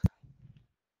builds.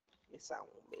 Yes, I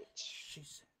won't, bitch. She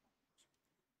said.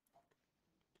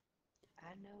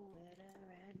 I know where to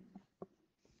run.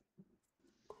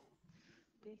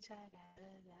 Bitch, I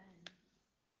gotta run.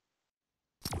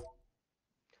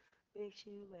 Bitch,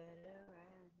 you better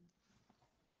run.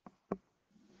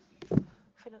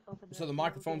 So the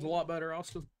microphone's a lot better,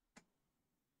 Austin?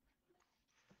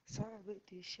 Sorry, with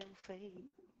this show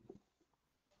fade.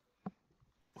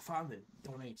 Fine then.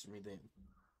 Don't answer me then.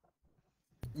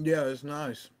 Yeah, it's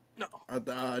nice. No. I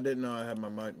didn't know I had my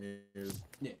mic muted.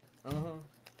 Yeah. Uh-huh.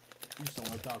 You just don't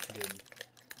want to talk to me.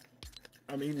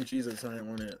 I'm eating cheese at I didn't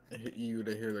want you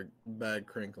to hear the bag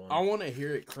crinkling. I want to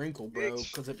hear it crinkle, bro,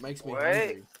 because it makes me What?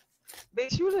 hungry.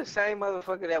 Bitch, you the same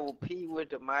motherfucker that will pee with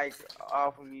the mic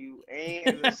off of you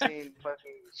and send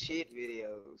fucking shit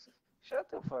videos. Shut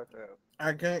the fuck up.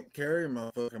 I can't carry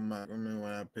my fucking mic with me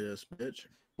when I piss, bitch.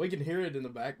 We can hear it in the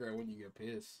background when you get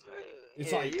pissed.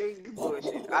 It's yeah, like... you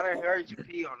bullshit. I done heard you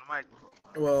pee on the mic before.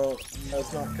 Well,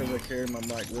 that's not because I carry my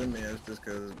mic with me. It's just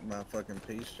because my fucking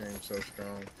pee stream's so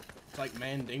strong. It's like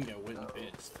Mandingo when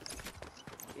pissed.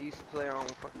 He used to play on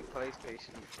fucking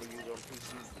PlayStation when you was on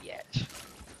PC, bitch.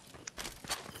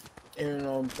 Even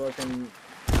on fucking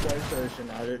PlayStation,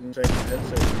 I didn't take my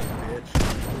headset, bitch.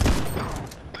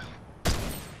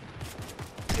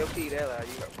 You'll pee that loud,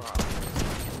 you got a problem.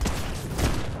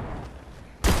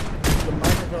 The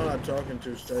microphone I'm talking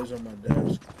to stays on my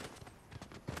desk.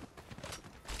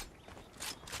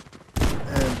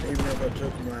 And even if I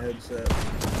took my headset,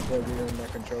 plug it in my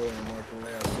controller and walk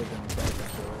away, I still can talk to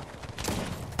it.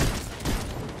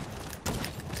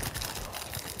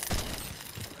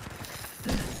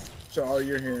 So all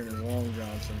you're hearing is Long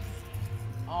Johnson.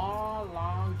 Oh,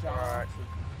 Long Johnson.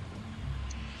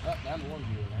 Oh, that one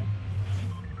here, man.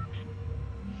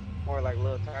 More like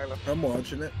Lil Tyler. I'm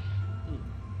watching it.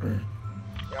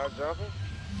 Y'all jumping?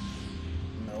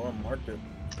 No, I marked it.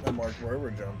 I marked where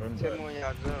we're jumping. Tell me But when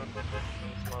y'all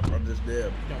jump. I just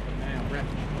did. Jumping now, rep.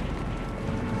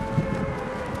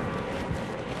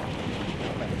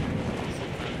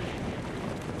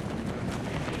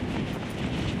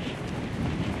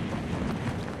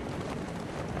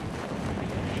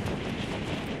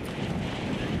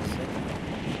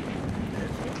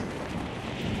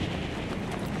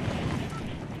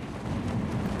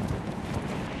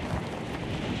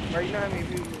 Bro, you know how many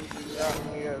people just dropped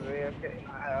me as AFK?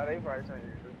 Nah, they probably trying to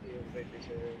do kills, they bitch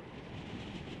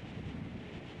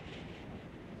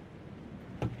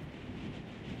ass.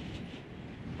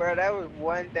 Bro, that was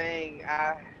one thing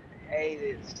I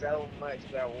hated so much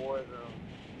about Warzone.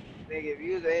 Nigga, if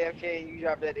you was AFK and you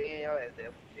dropped at the end, your ass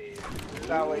definitely dead.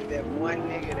 There's always that one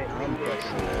nigga that I'm do that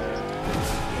fucking shit. dead.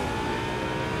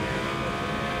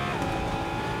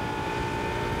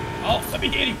 Oh, let me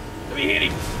hit him! Let me hit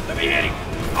him! Let me hit him!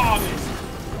 Oh, I missed.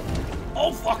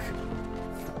 Oh, fuck!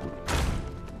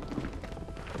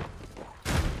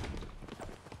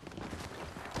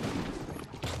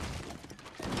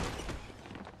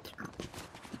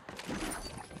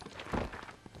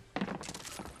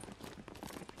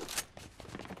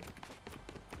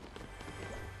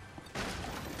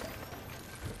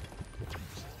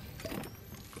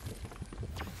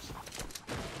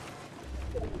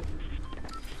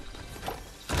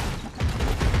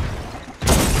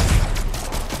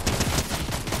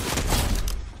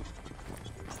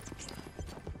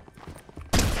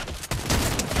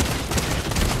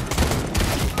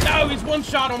 No, he's one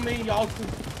shot on me, Austin.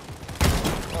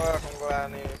 Fuck, I'm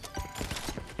glad I need it.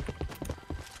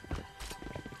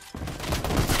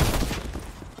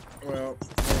 Well,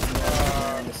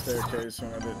 on the staircase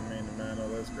when I didn't mean to man. Oh,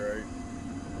 that's great.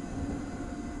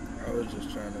 I was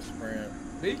just trying to sprint.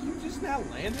 Big, you just now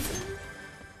landed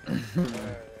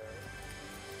there?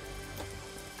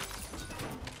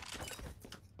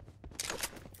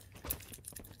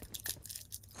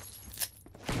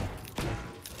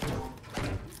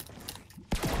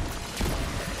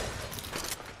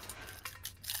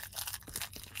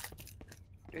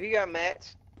 He got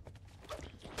mats.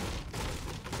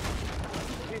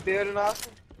 He building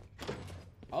Austin?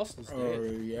 Austin's dead. Oh,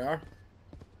 yeah.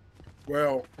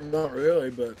 Well, not really,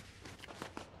 but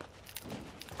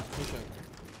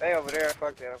They over there.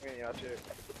 Fuck that. I'm getting y'all shit.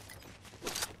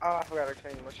 Oh, I forgot to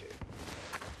change my shit.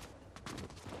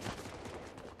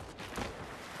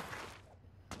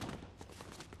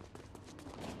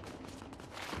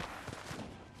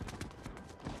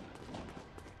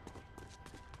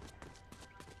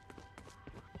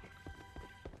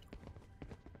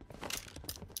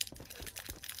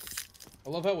 I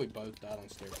love how we both died on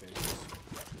staircases.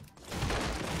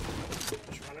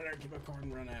 Just run in there, get my card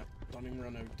and run out. Don't even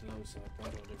run over to the other side.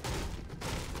 Run to a different one.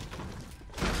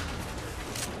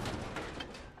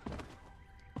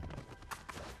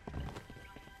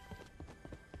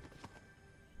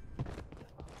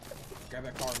 Grab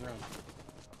that card and run.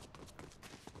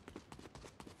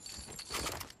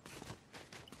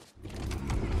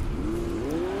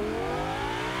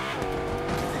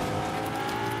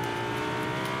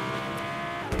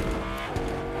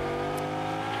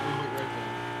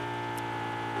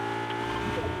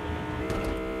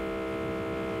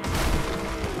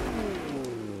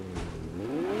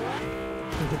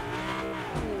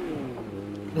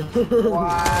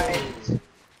 What?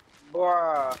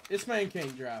 Bruh. This man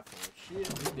can't drive for shit.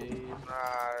 He dead. Nah,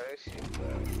 this shit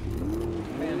bad.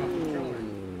 Man, I'm controlling.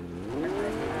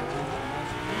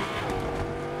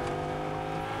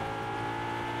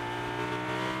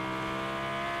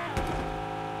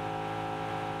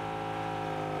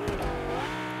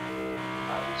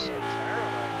 Oh, this shit turn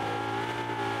like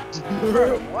this.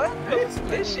 Bro, what?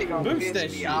 This shit gonna Boost piss that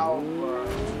me shit. off, bro.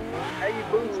 How you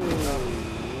boost it, though?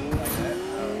 Like that?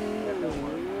 No, that don't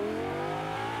work.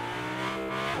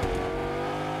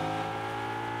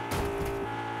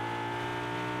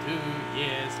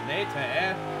 Yes,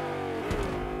 later.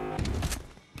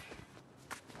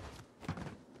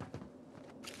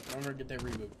 Remember, get that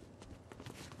reboot.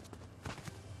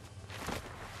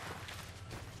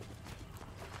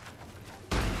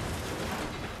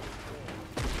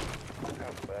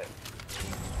 But,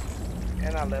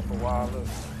 and I left a while. Look.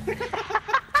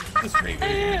 Just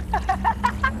reboot.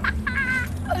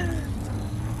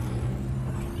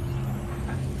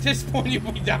 This point, if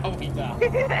we die, we die.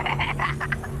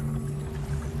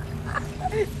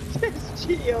 Just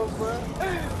chill, bro.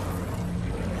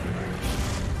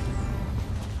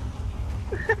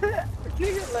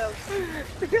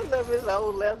 Nigga left his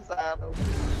whole left side open.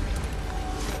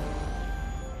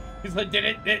 He's like, did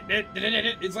it.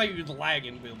 It's like he was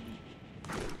lagging, building.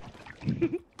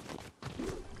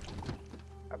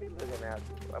 I be looking at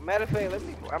you. Matter of fact,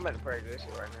 I'm at the practice this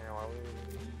shit right now while we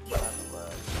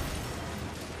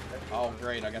Oh,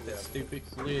 great. I got that stupid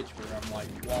glitch where I'm like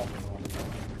walking on it.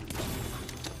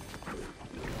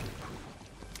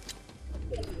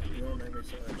 you won't make me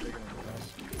sell that chicken in the house.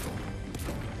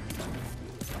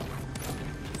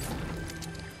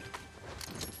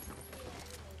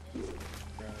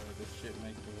 Bro, this shit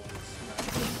makes me want to smack.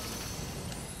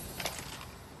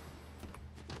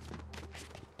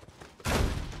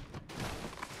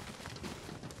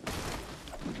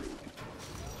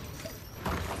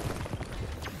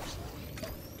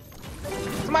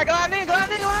 Somebody go out there, go out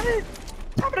there, go out there.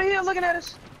 Top of the hill looking at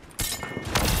us.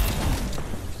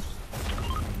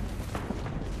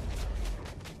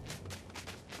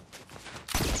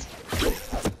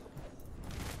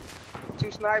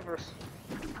 Two snipers.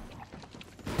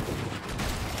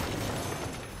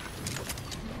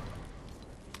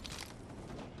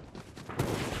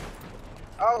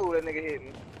 Oh, that nigga hit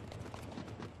me.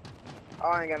 Oh,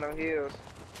 I ain't got no heals.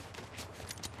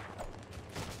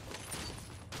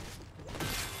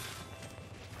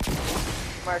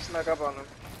 Might snuck up on him.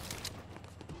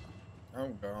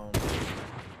 I'm gone.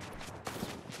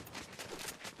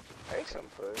 They some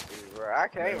pussy, bro. I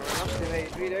can't run. I'm still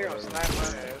HP. They gonna snipe my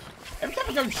ass. Every time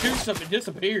I go shoot something, it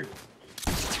disappears.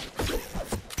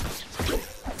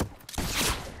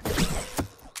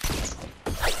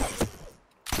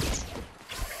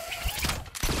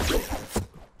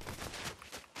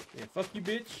 Yeah, fuck you,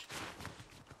 bitch.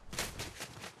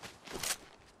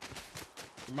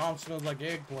 Your mom smells like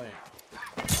eggplant.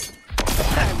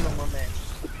 I have no more man.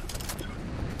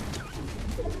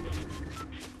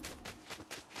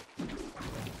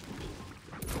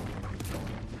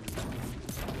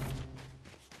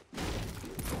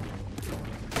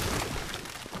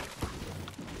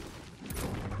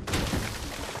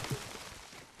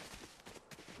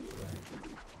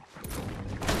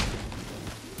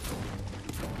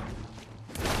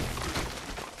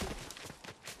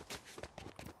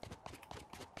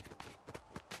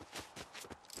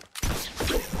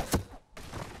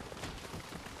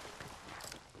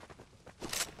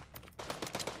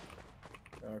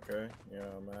 Okay, yeah,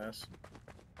 I'm ass.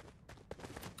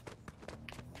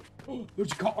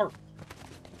 There's a car.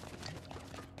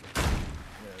 Yeah,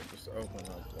 just open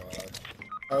up wide.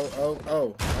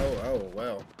 Oh,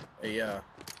 well. Hey, yeah,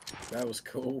 that was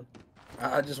cool.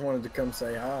 I just wanted to come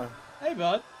say hi. Hey,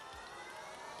 bud.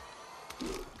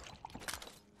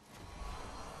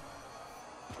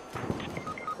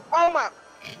 Oh my!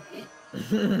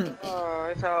 Oh,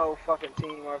 it's a whole fucking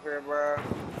team up here, bro.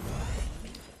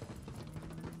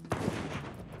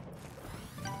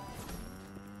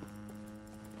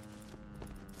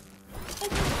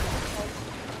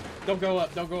 Don't go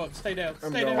up. Don't go up. Stay down.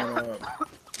 I'm Stay going down. up.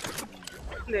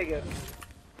 Nigga.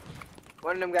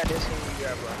 One of them got this thing you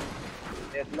got, bro.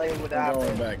 That's laying with the I'm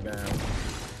going iPad. back down.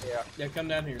 Yeah. Yeah, come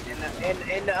down here.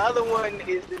 And the other one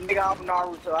is the nigga off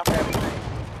Naruto. I forgot his name.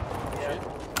 Yeah. Shit.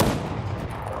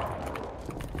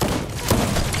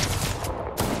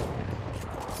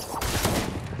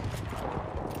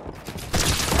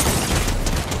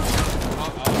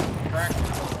 Crack.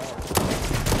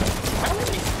 How are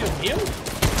they still healing?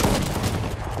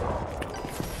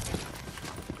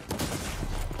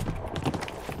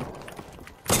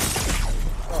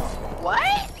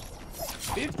 What?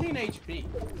 15 HP.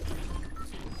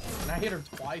 And I hit her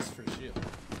twice for shield.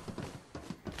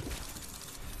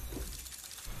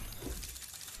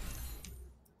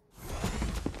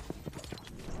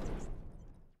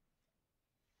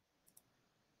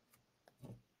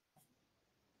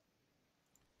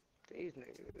 These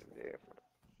niggas are different.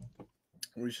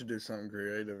 We should do something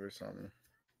creative or something.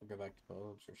 We'll go back to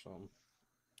pubs or something.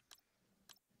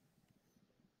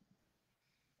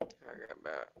 I got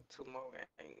about 2 more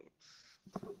games.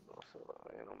 So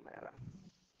it don't matter.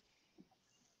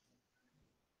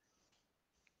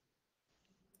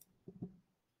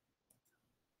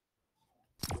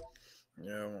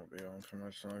 Yeah, I won't be on for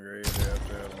much longer either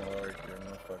after having work and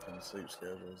my fucking sleep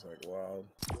schedule is like wild.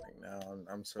 Like now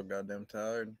I'm so goddamn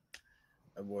tired.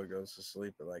 That boy goes to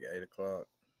sleep at like 8 o'clock.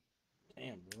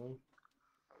 Damn, bro.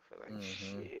 I feel like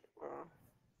shit, bro.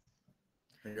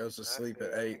 He goes to I sleep feel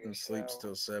at like 8 I and can sleeps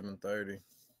shower. till 7:30.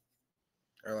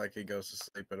 Or like he goes to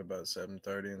sleep at about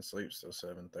 7:30 and sleeps till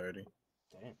 7:30.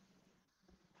 Damn.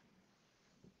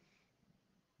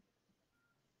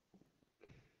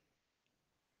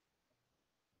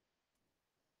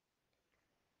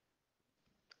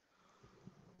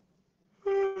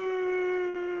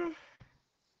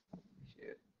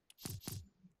 Shit.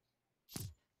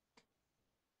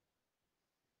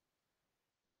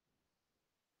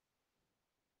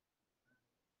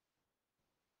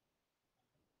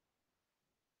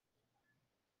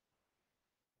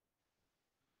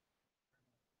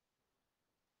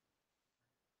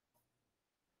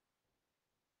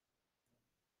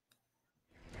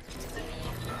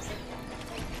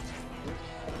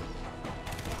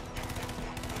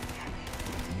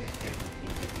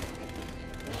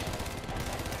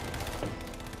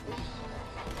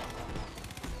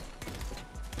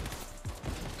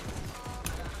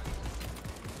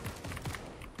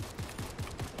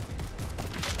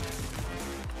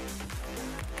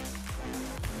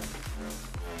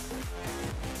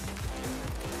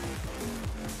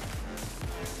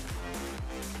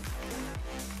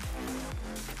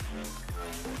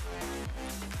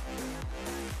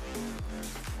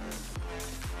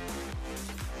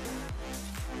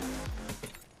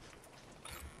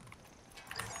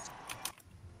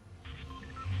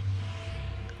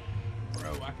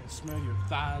 smell your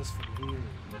thighs from here.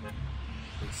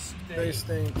 They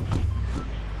stink.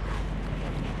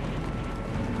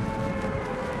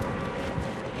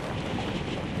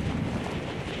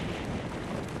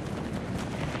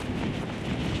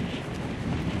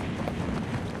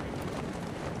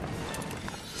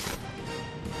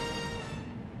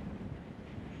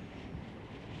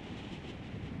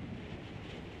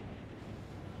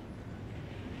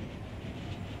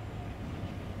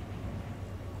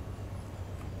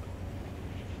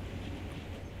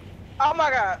 Oh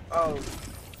my god! Oh.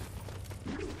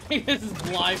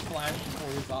 His life flashed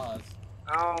before his eyes.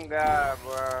 Oh god,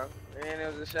 bro. And it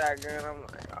was a shotgun. I'm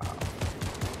like,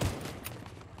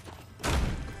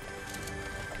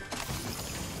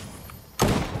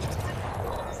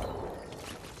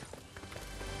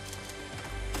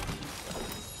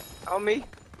 oh. On me.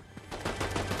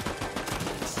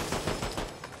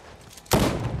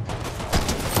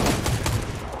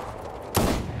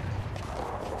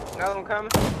 Another one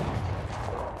coming.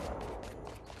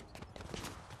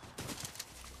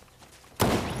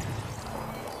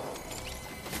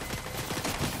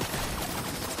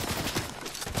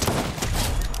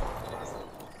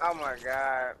 Oh my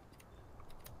god.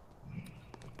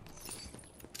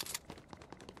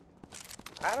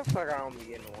 How the fuck I don't be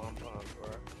getting the one pump, bro?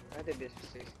 I did this for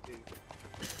 62.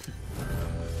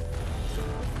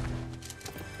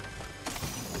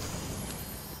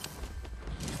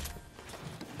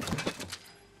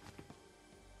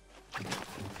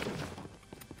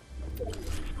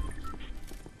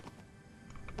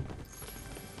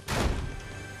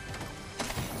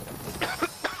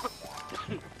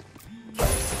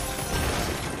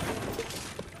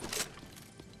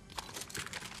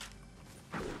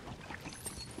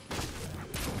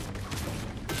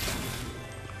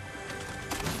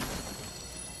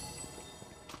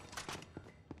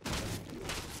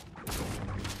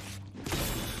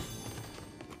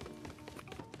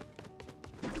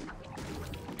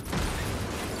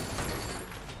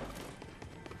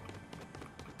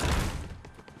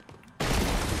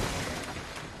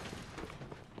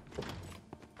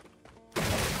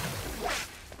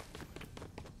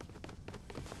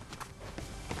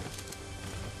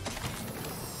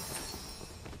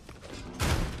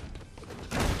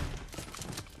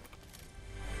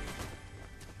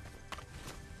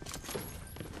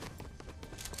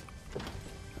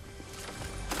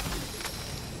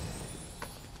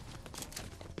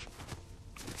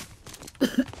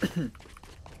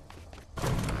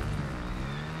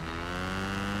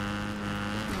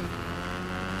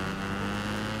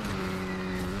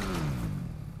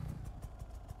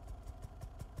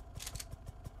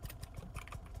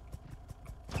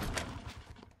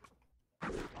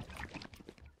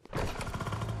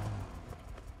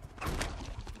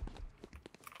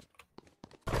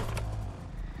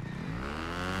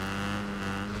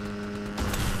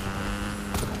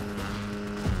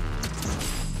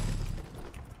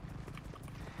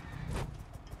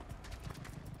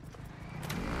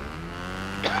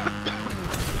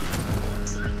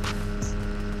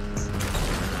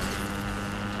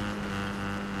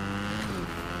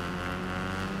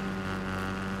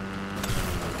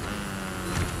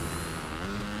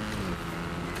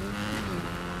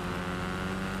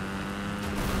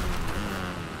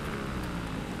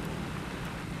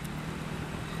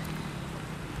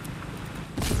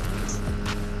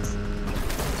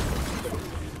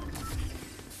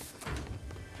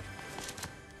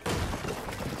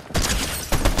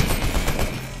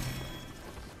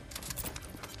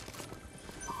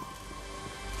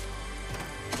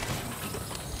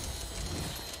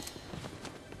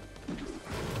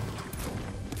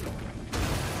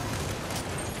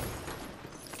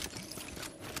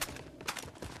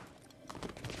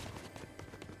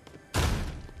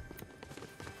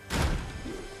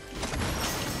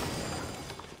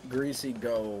 Greasy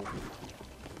gold.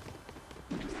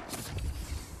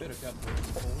 Bit of got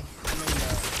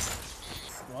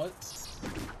what?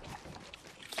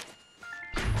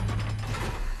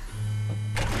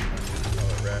 Oh,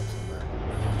 it wraps in there.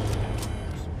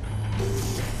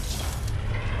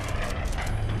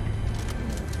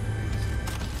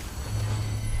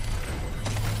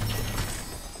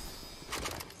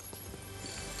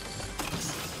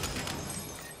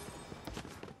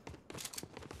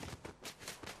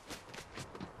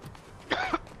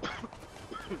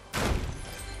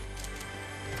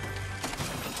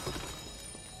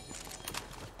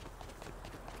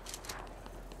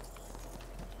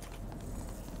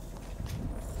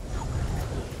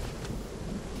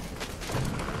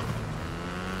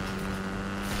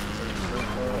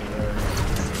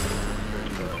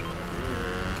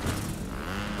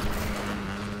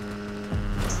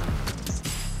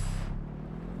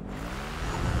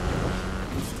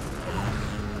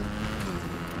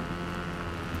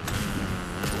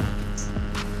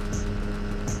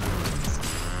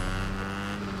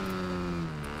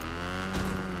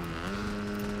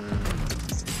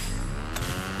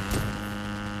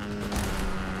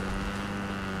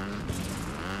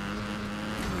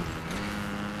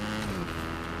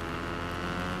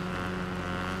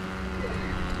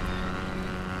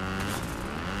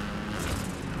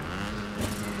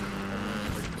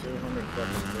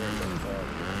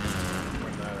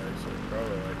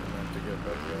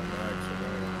 But yeah, max or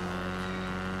whatever.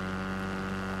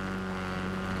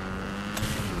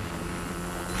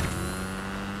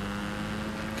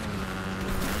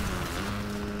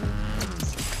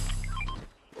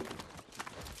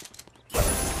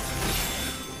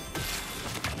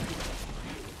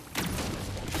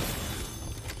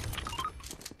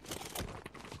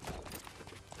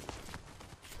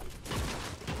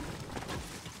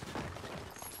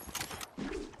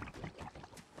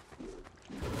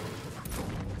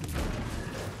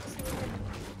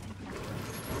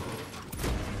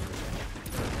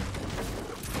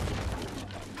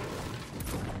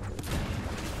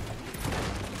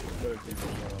 Better people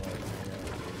don't like hang out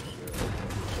and do shit.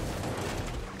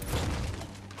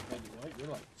 Hey, what?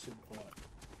 You're like super quiet.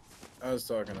 I was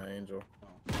talking to Angel.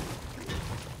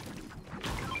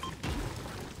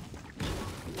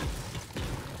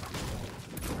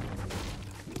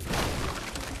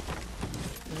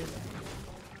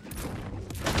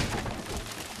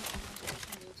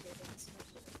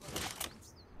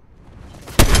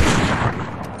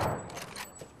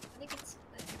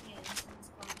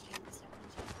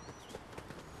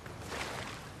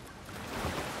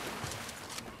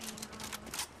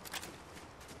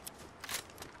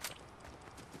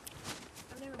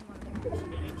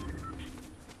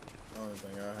 Oh. Only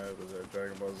thing I have is that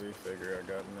Dragon Ball Z figure I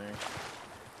got in there.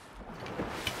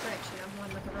 Correction, I'm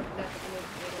one with a rubber duck at the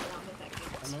movie theater. I don't think that I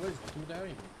counts. know there's two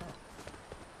medallions.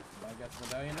 Huh. I got the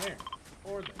medallion there.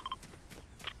 Or there.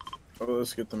 Oh,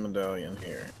 let's get the medallion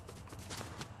here.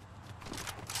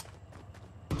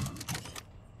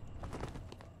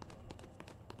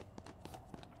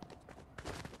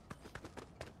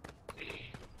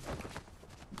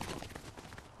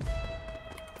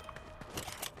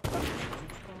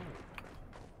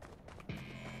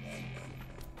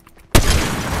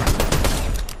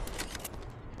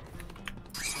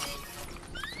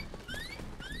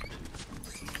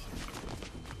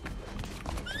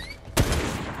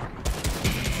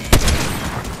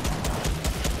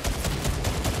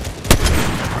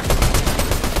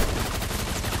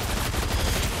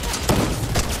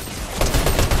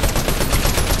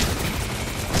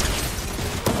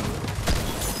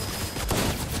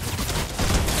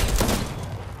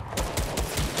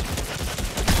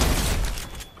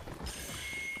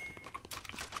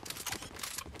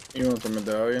 You want the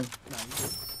medallion? No, you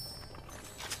good.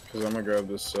 Because I'm going to grab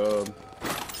this sub.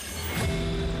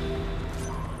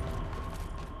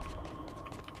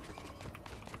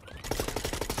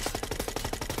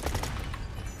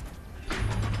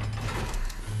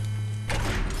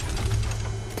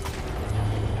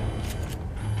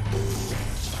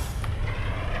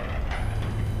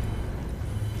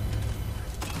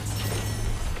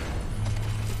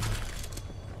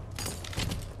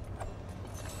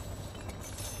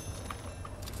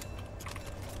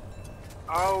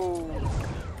 Oh.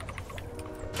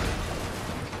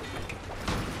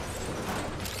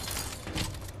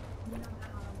 You know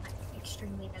how I'm like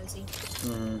extremely nosy.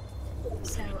 Mm-hmm.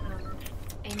 So,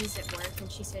 Amy's at work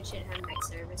and she said she didn't have night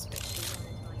service, but she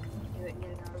wanted to like do it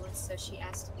regardless. So she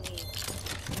asked me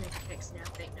to make a text now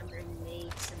fake number and me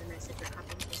send the message or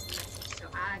copy and paste the message. So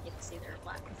I get to see the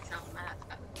reply because it's on my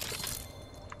iPhone.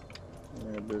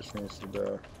 Yeah, bitch needs to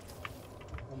die.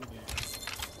 On the game.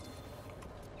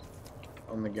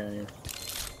 On the game.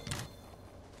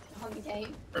 On the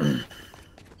game.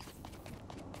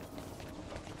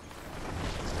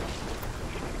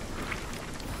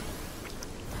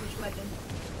 Which weapon?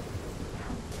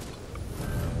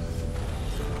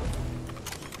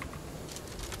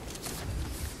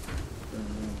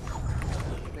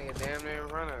 Nigga damn near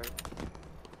runner.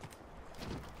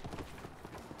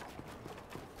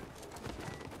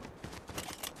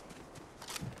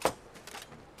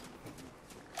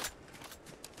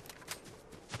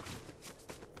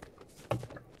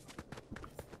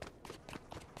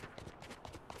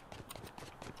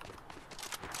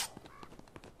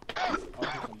 Oh, there's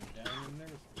a medallion in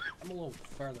there. I'm a little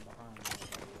further behind.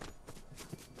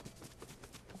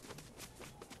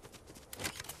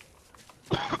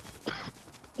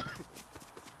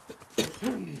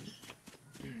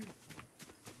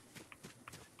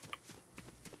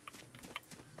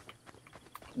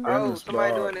 Oh, This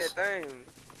somebody box. doing that thing.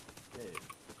 Yeah.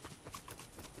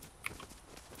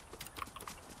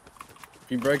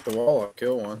 If you break the wall, I'll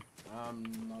kill one. I'm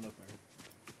not up there.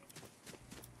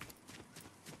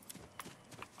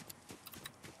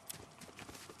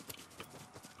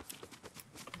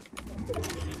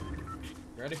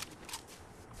 Ready?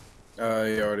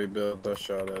 You already built a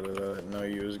shot at it. I didn't know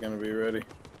you was gonna be ready.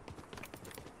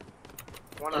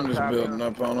 One I'm on just top building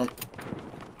of up on him.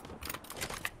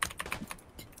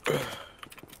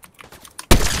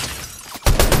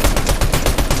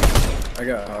 I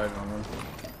got hide on him.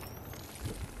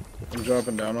 I'm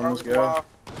dropping down on this guy. Wall.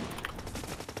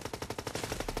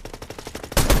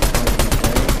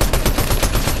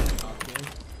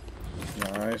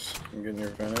 Nice. I'm getting your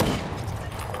finish.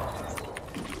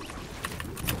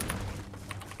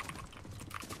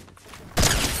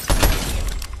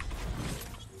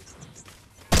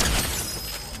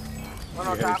 One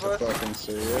on You hate top to of us. fucking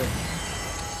see it.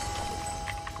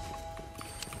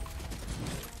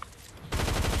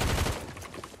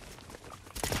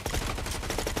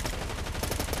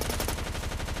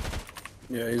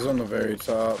 Yeah, he's on the very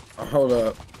top. Hold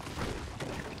up.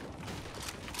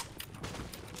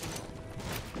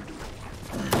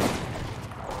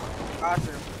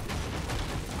 Awesome.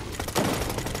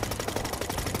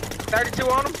 32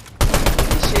 on him.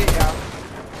 Shit, y'all.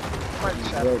 Somebody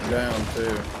shot him. Broke down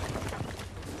too.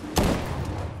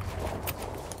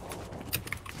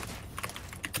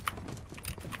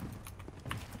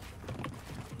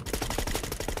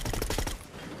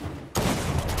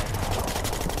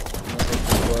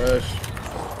 Flash.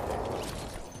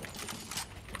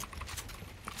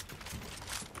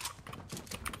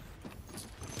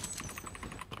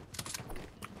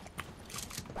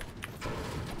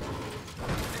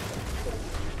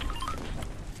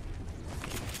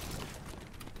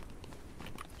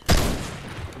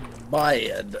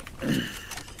 Bad.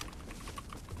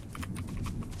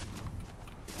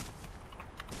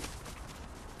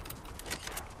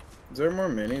 Is there more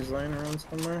minis laying around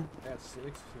somewhere? That's 6,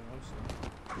 you know, so.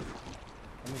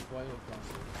 I'm in play with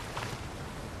myself.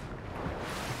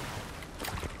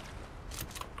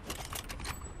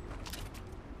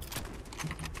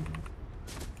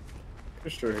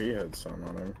 Pretty sure he had some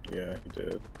on him. Yeah, he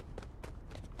did.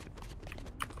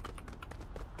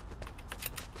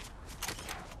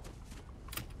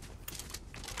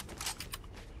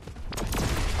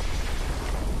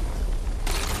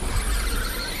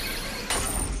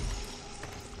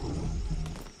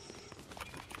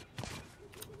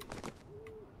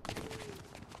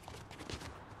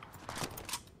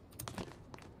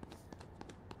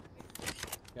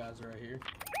 Guys right here.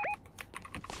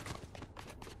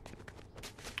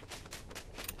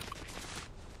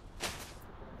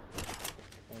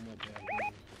 One went down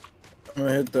here. I'm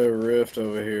gonna hit the rift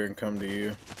over here and come to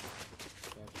you.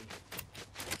 Gotcha.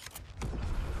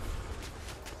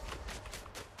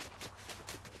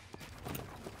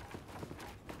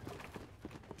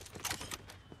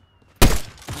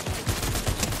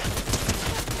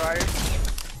 Fire.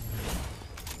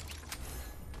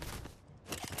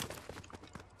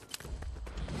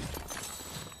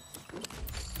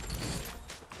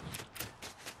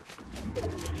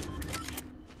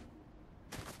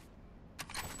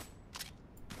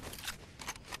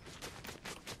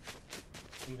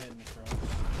 I'm heading across.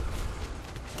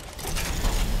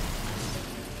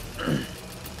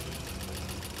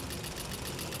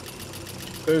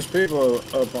 There's people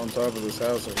up on top of this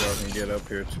house if y'all can get up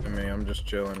here to me. I'm just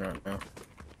chilling right now.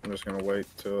 I'm just gonna wait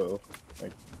till,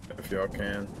 like, if y'all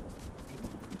can.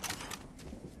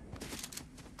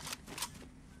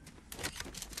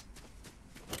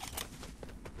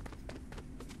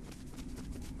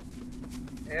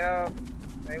 Yeah,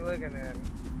 they looking at me.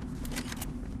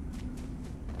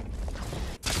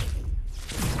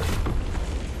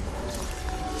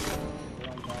 They're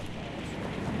on top of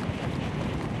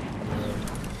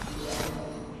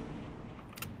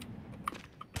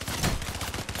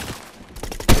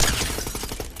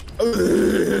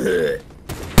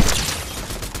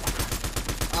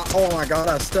Oh my god,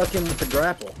 I stuck him with the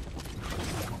grapple.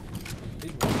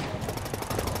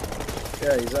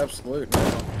 Yeah, he's absolute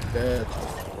now. Dead.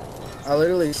 I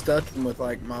literally stuck him with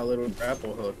like my little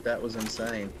grapple hook. That was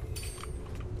insane.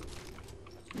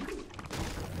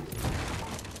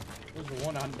 There's the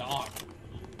one on dock.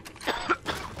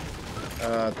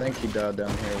 I think he died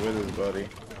down here with his buddy.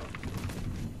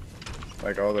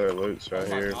 Like all their loot's right Oh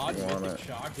my here God, if you want mythic it.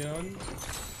 shotgun.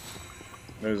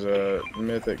 There's a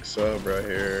mythic sub right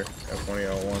here. If one of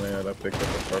y'all want it, I picked up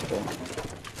a purple.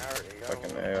 I already got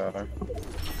Fucking one. AI.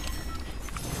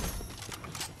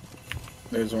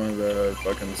 There's one of the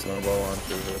fucking snowball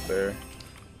launchers right there.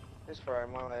 This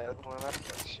probably my last one. I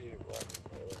got shit, boy.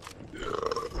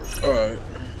 Alright.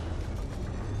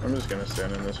 I'm just gonna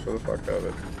stand in this for the fuck of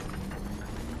it.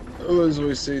 Unless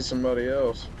we see somebody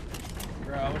else.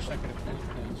 Bro, I wish I could have finished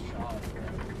those shots, bro.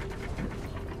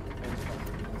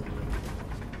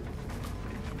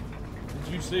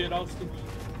 Did you see it, Austin?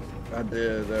 I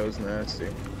did, that was nasty.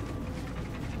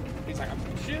 He's like, I'm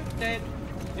shit, dead.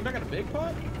 Anybody got a big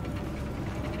pot?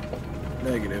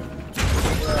 Negative.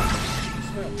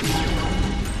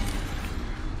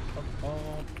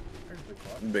 Oh, there's a big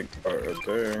pot. Big part right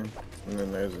there. And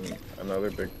then there's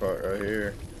another big pot right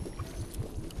here.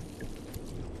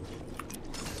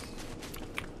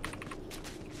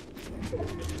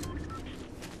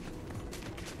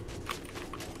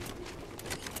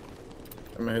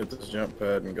 I'm gonna hit this jump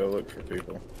pad and go look for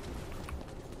people.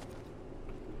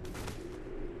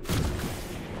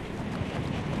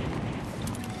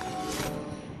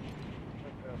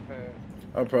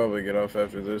 I'll probably get off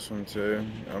after this one too.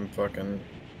 I'm fucking...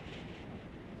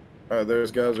 Alright,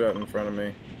 there's guys right in front of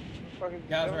me.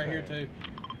 Guys right here too.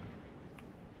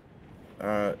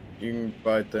 Alright, you can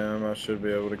fight them. I should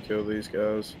be able to kill these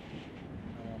guys.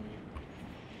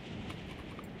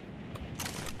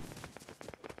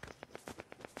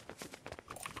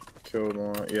 Killed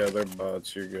one. Yeah, they're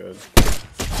bots. You're good.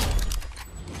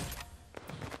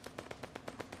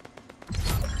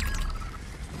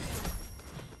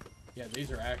 Yeah,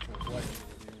 these are actual players.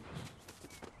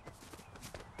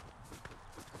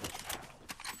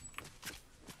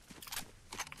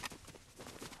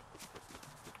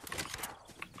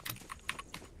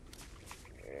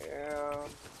 Yeah.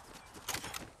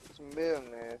 Some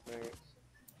building ass niggas.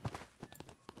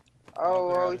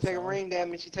 Oh, he taking ring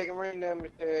damage. He taking ring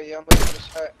damage. Yeah, I'm looking for the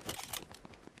shot.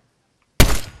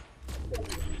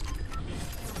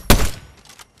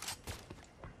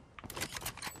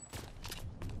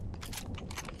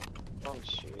 Oh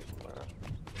shit, man.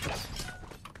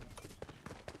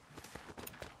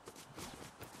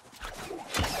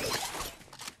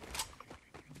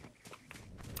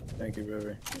 Thank you,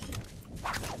 baby.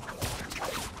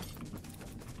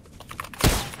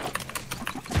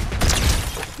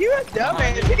 You a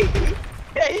dumbass.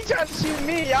 Yeah, he trying to shoot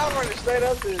me. Y'all running straight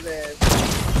up to his ass.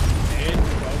 And we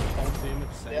both pumped him at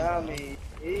the same Yeah, I time. mean,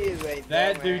 he is a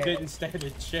That dude dumbass. didn't stand a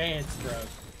chance, bro.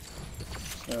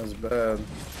 That was bad.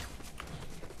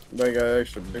 They got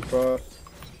extra big pot. I don't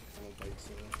think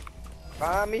so.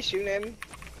 Behind me, shooting at me.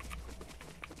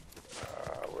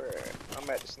 Where at? I'm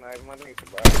at the sniper. My nigga's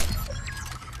about.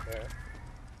 Yeah.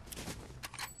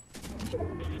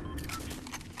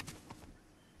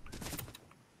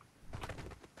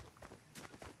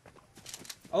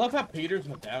 I love how Peter's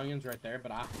medallion's right there, but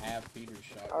I have Peter's Oh,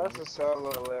 shotgun. that's a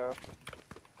solo left.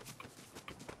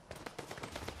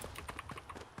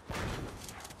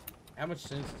 How much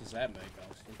sense does that make,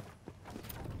 Austin?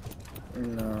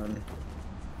 None.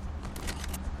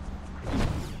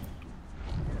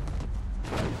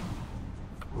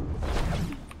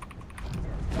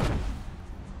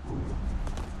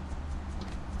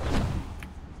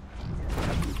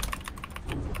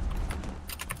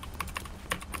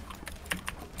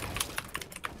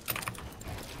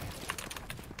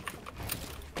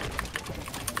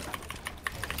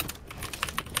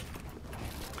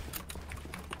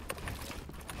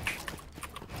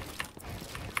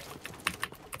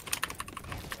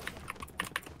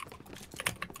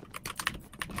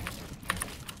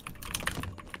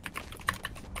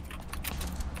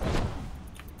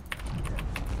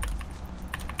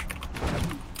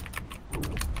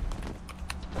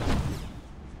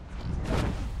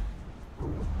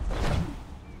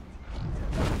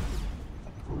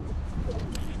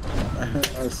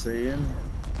 I see him.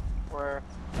 Where?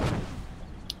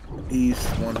 East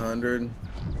 100.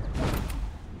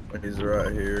 He's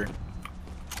right here.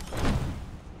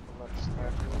 I'm at the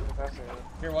sniper. That's it.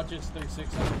 Here, watch this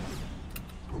 360.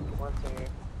 110.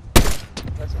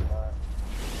 That's a lot.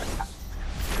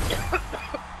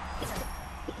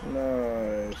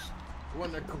 Nice. It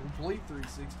wasn't a complete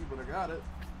 360, but I got it.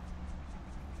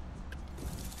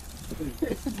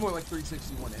 It's more like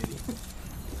 360, 180.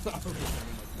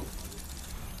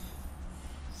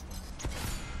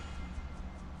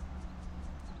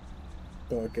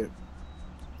 Fuck it.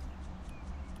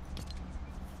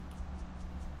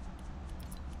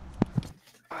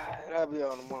 That'll be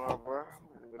on tomorrow, bro.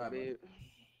 Alright.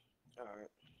 Alright.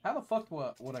 How the fuck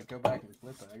would I go back and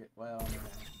flip it? Well, I mean,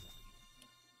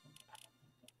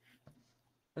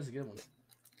 that's a good one.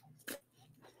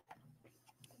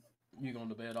 You going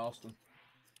to bed, Austin?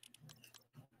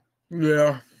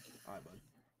 Yeah. Alright, bud.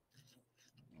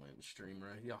 I'm in the stream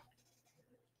right here.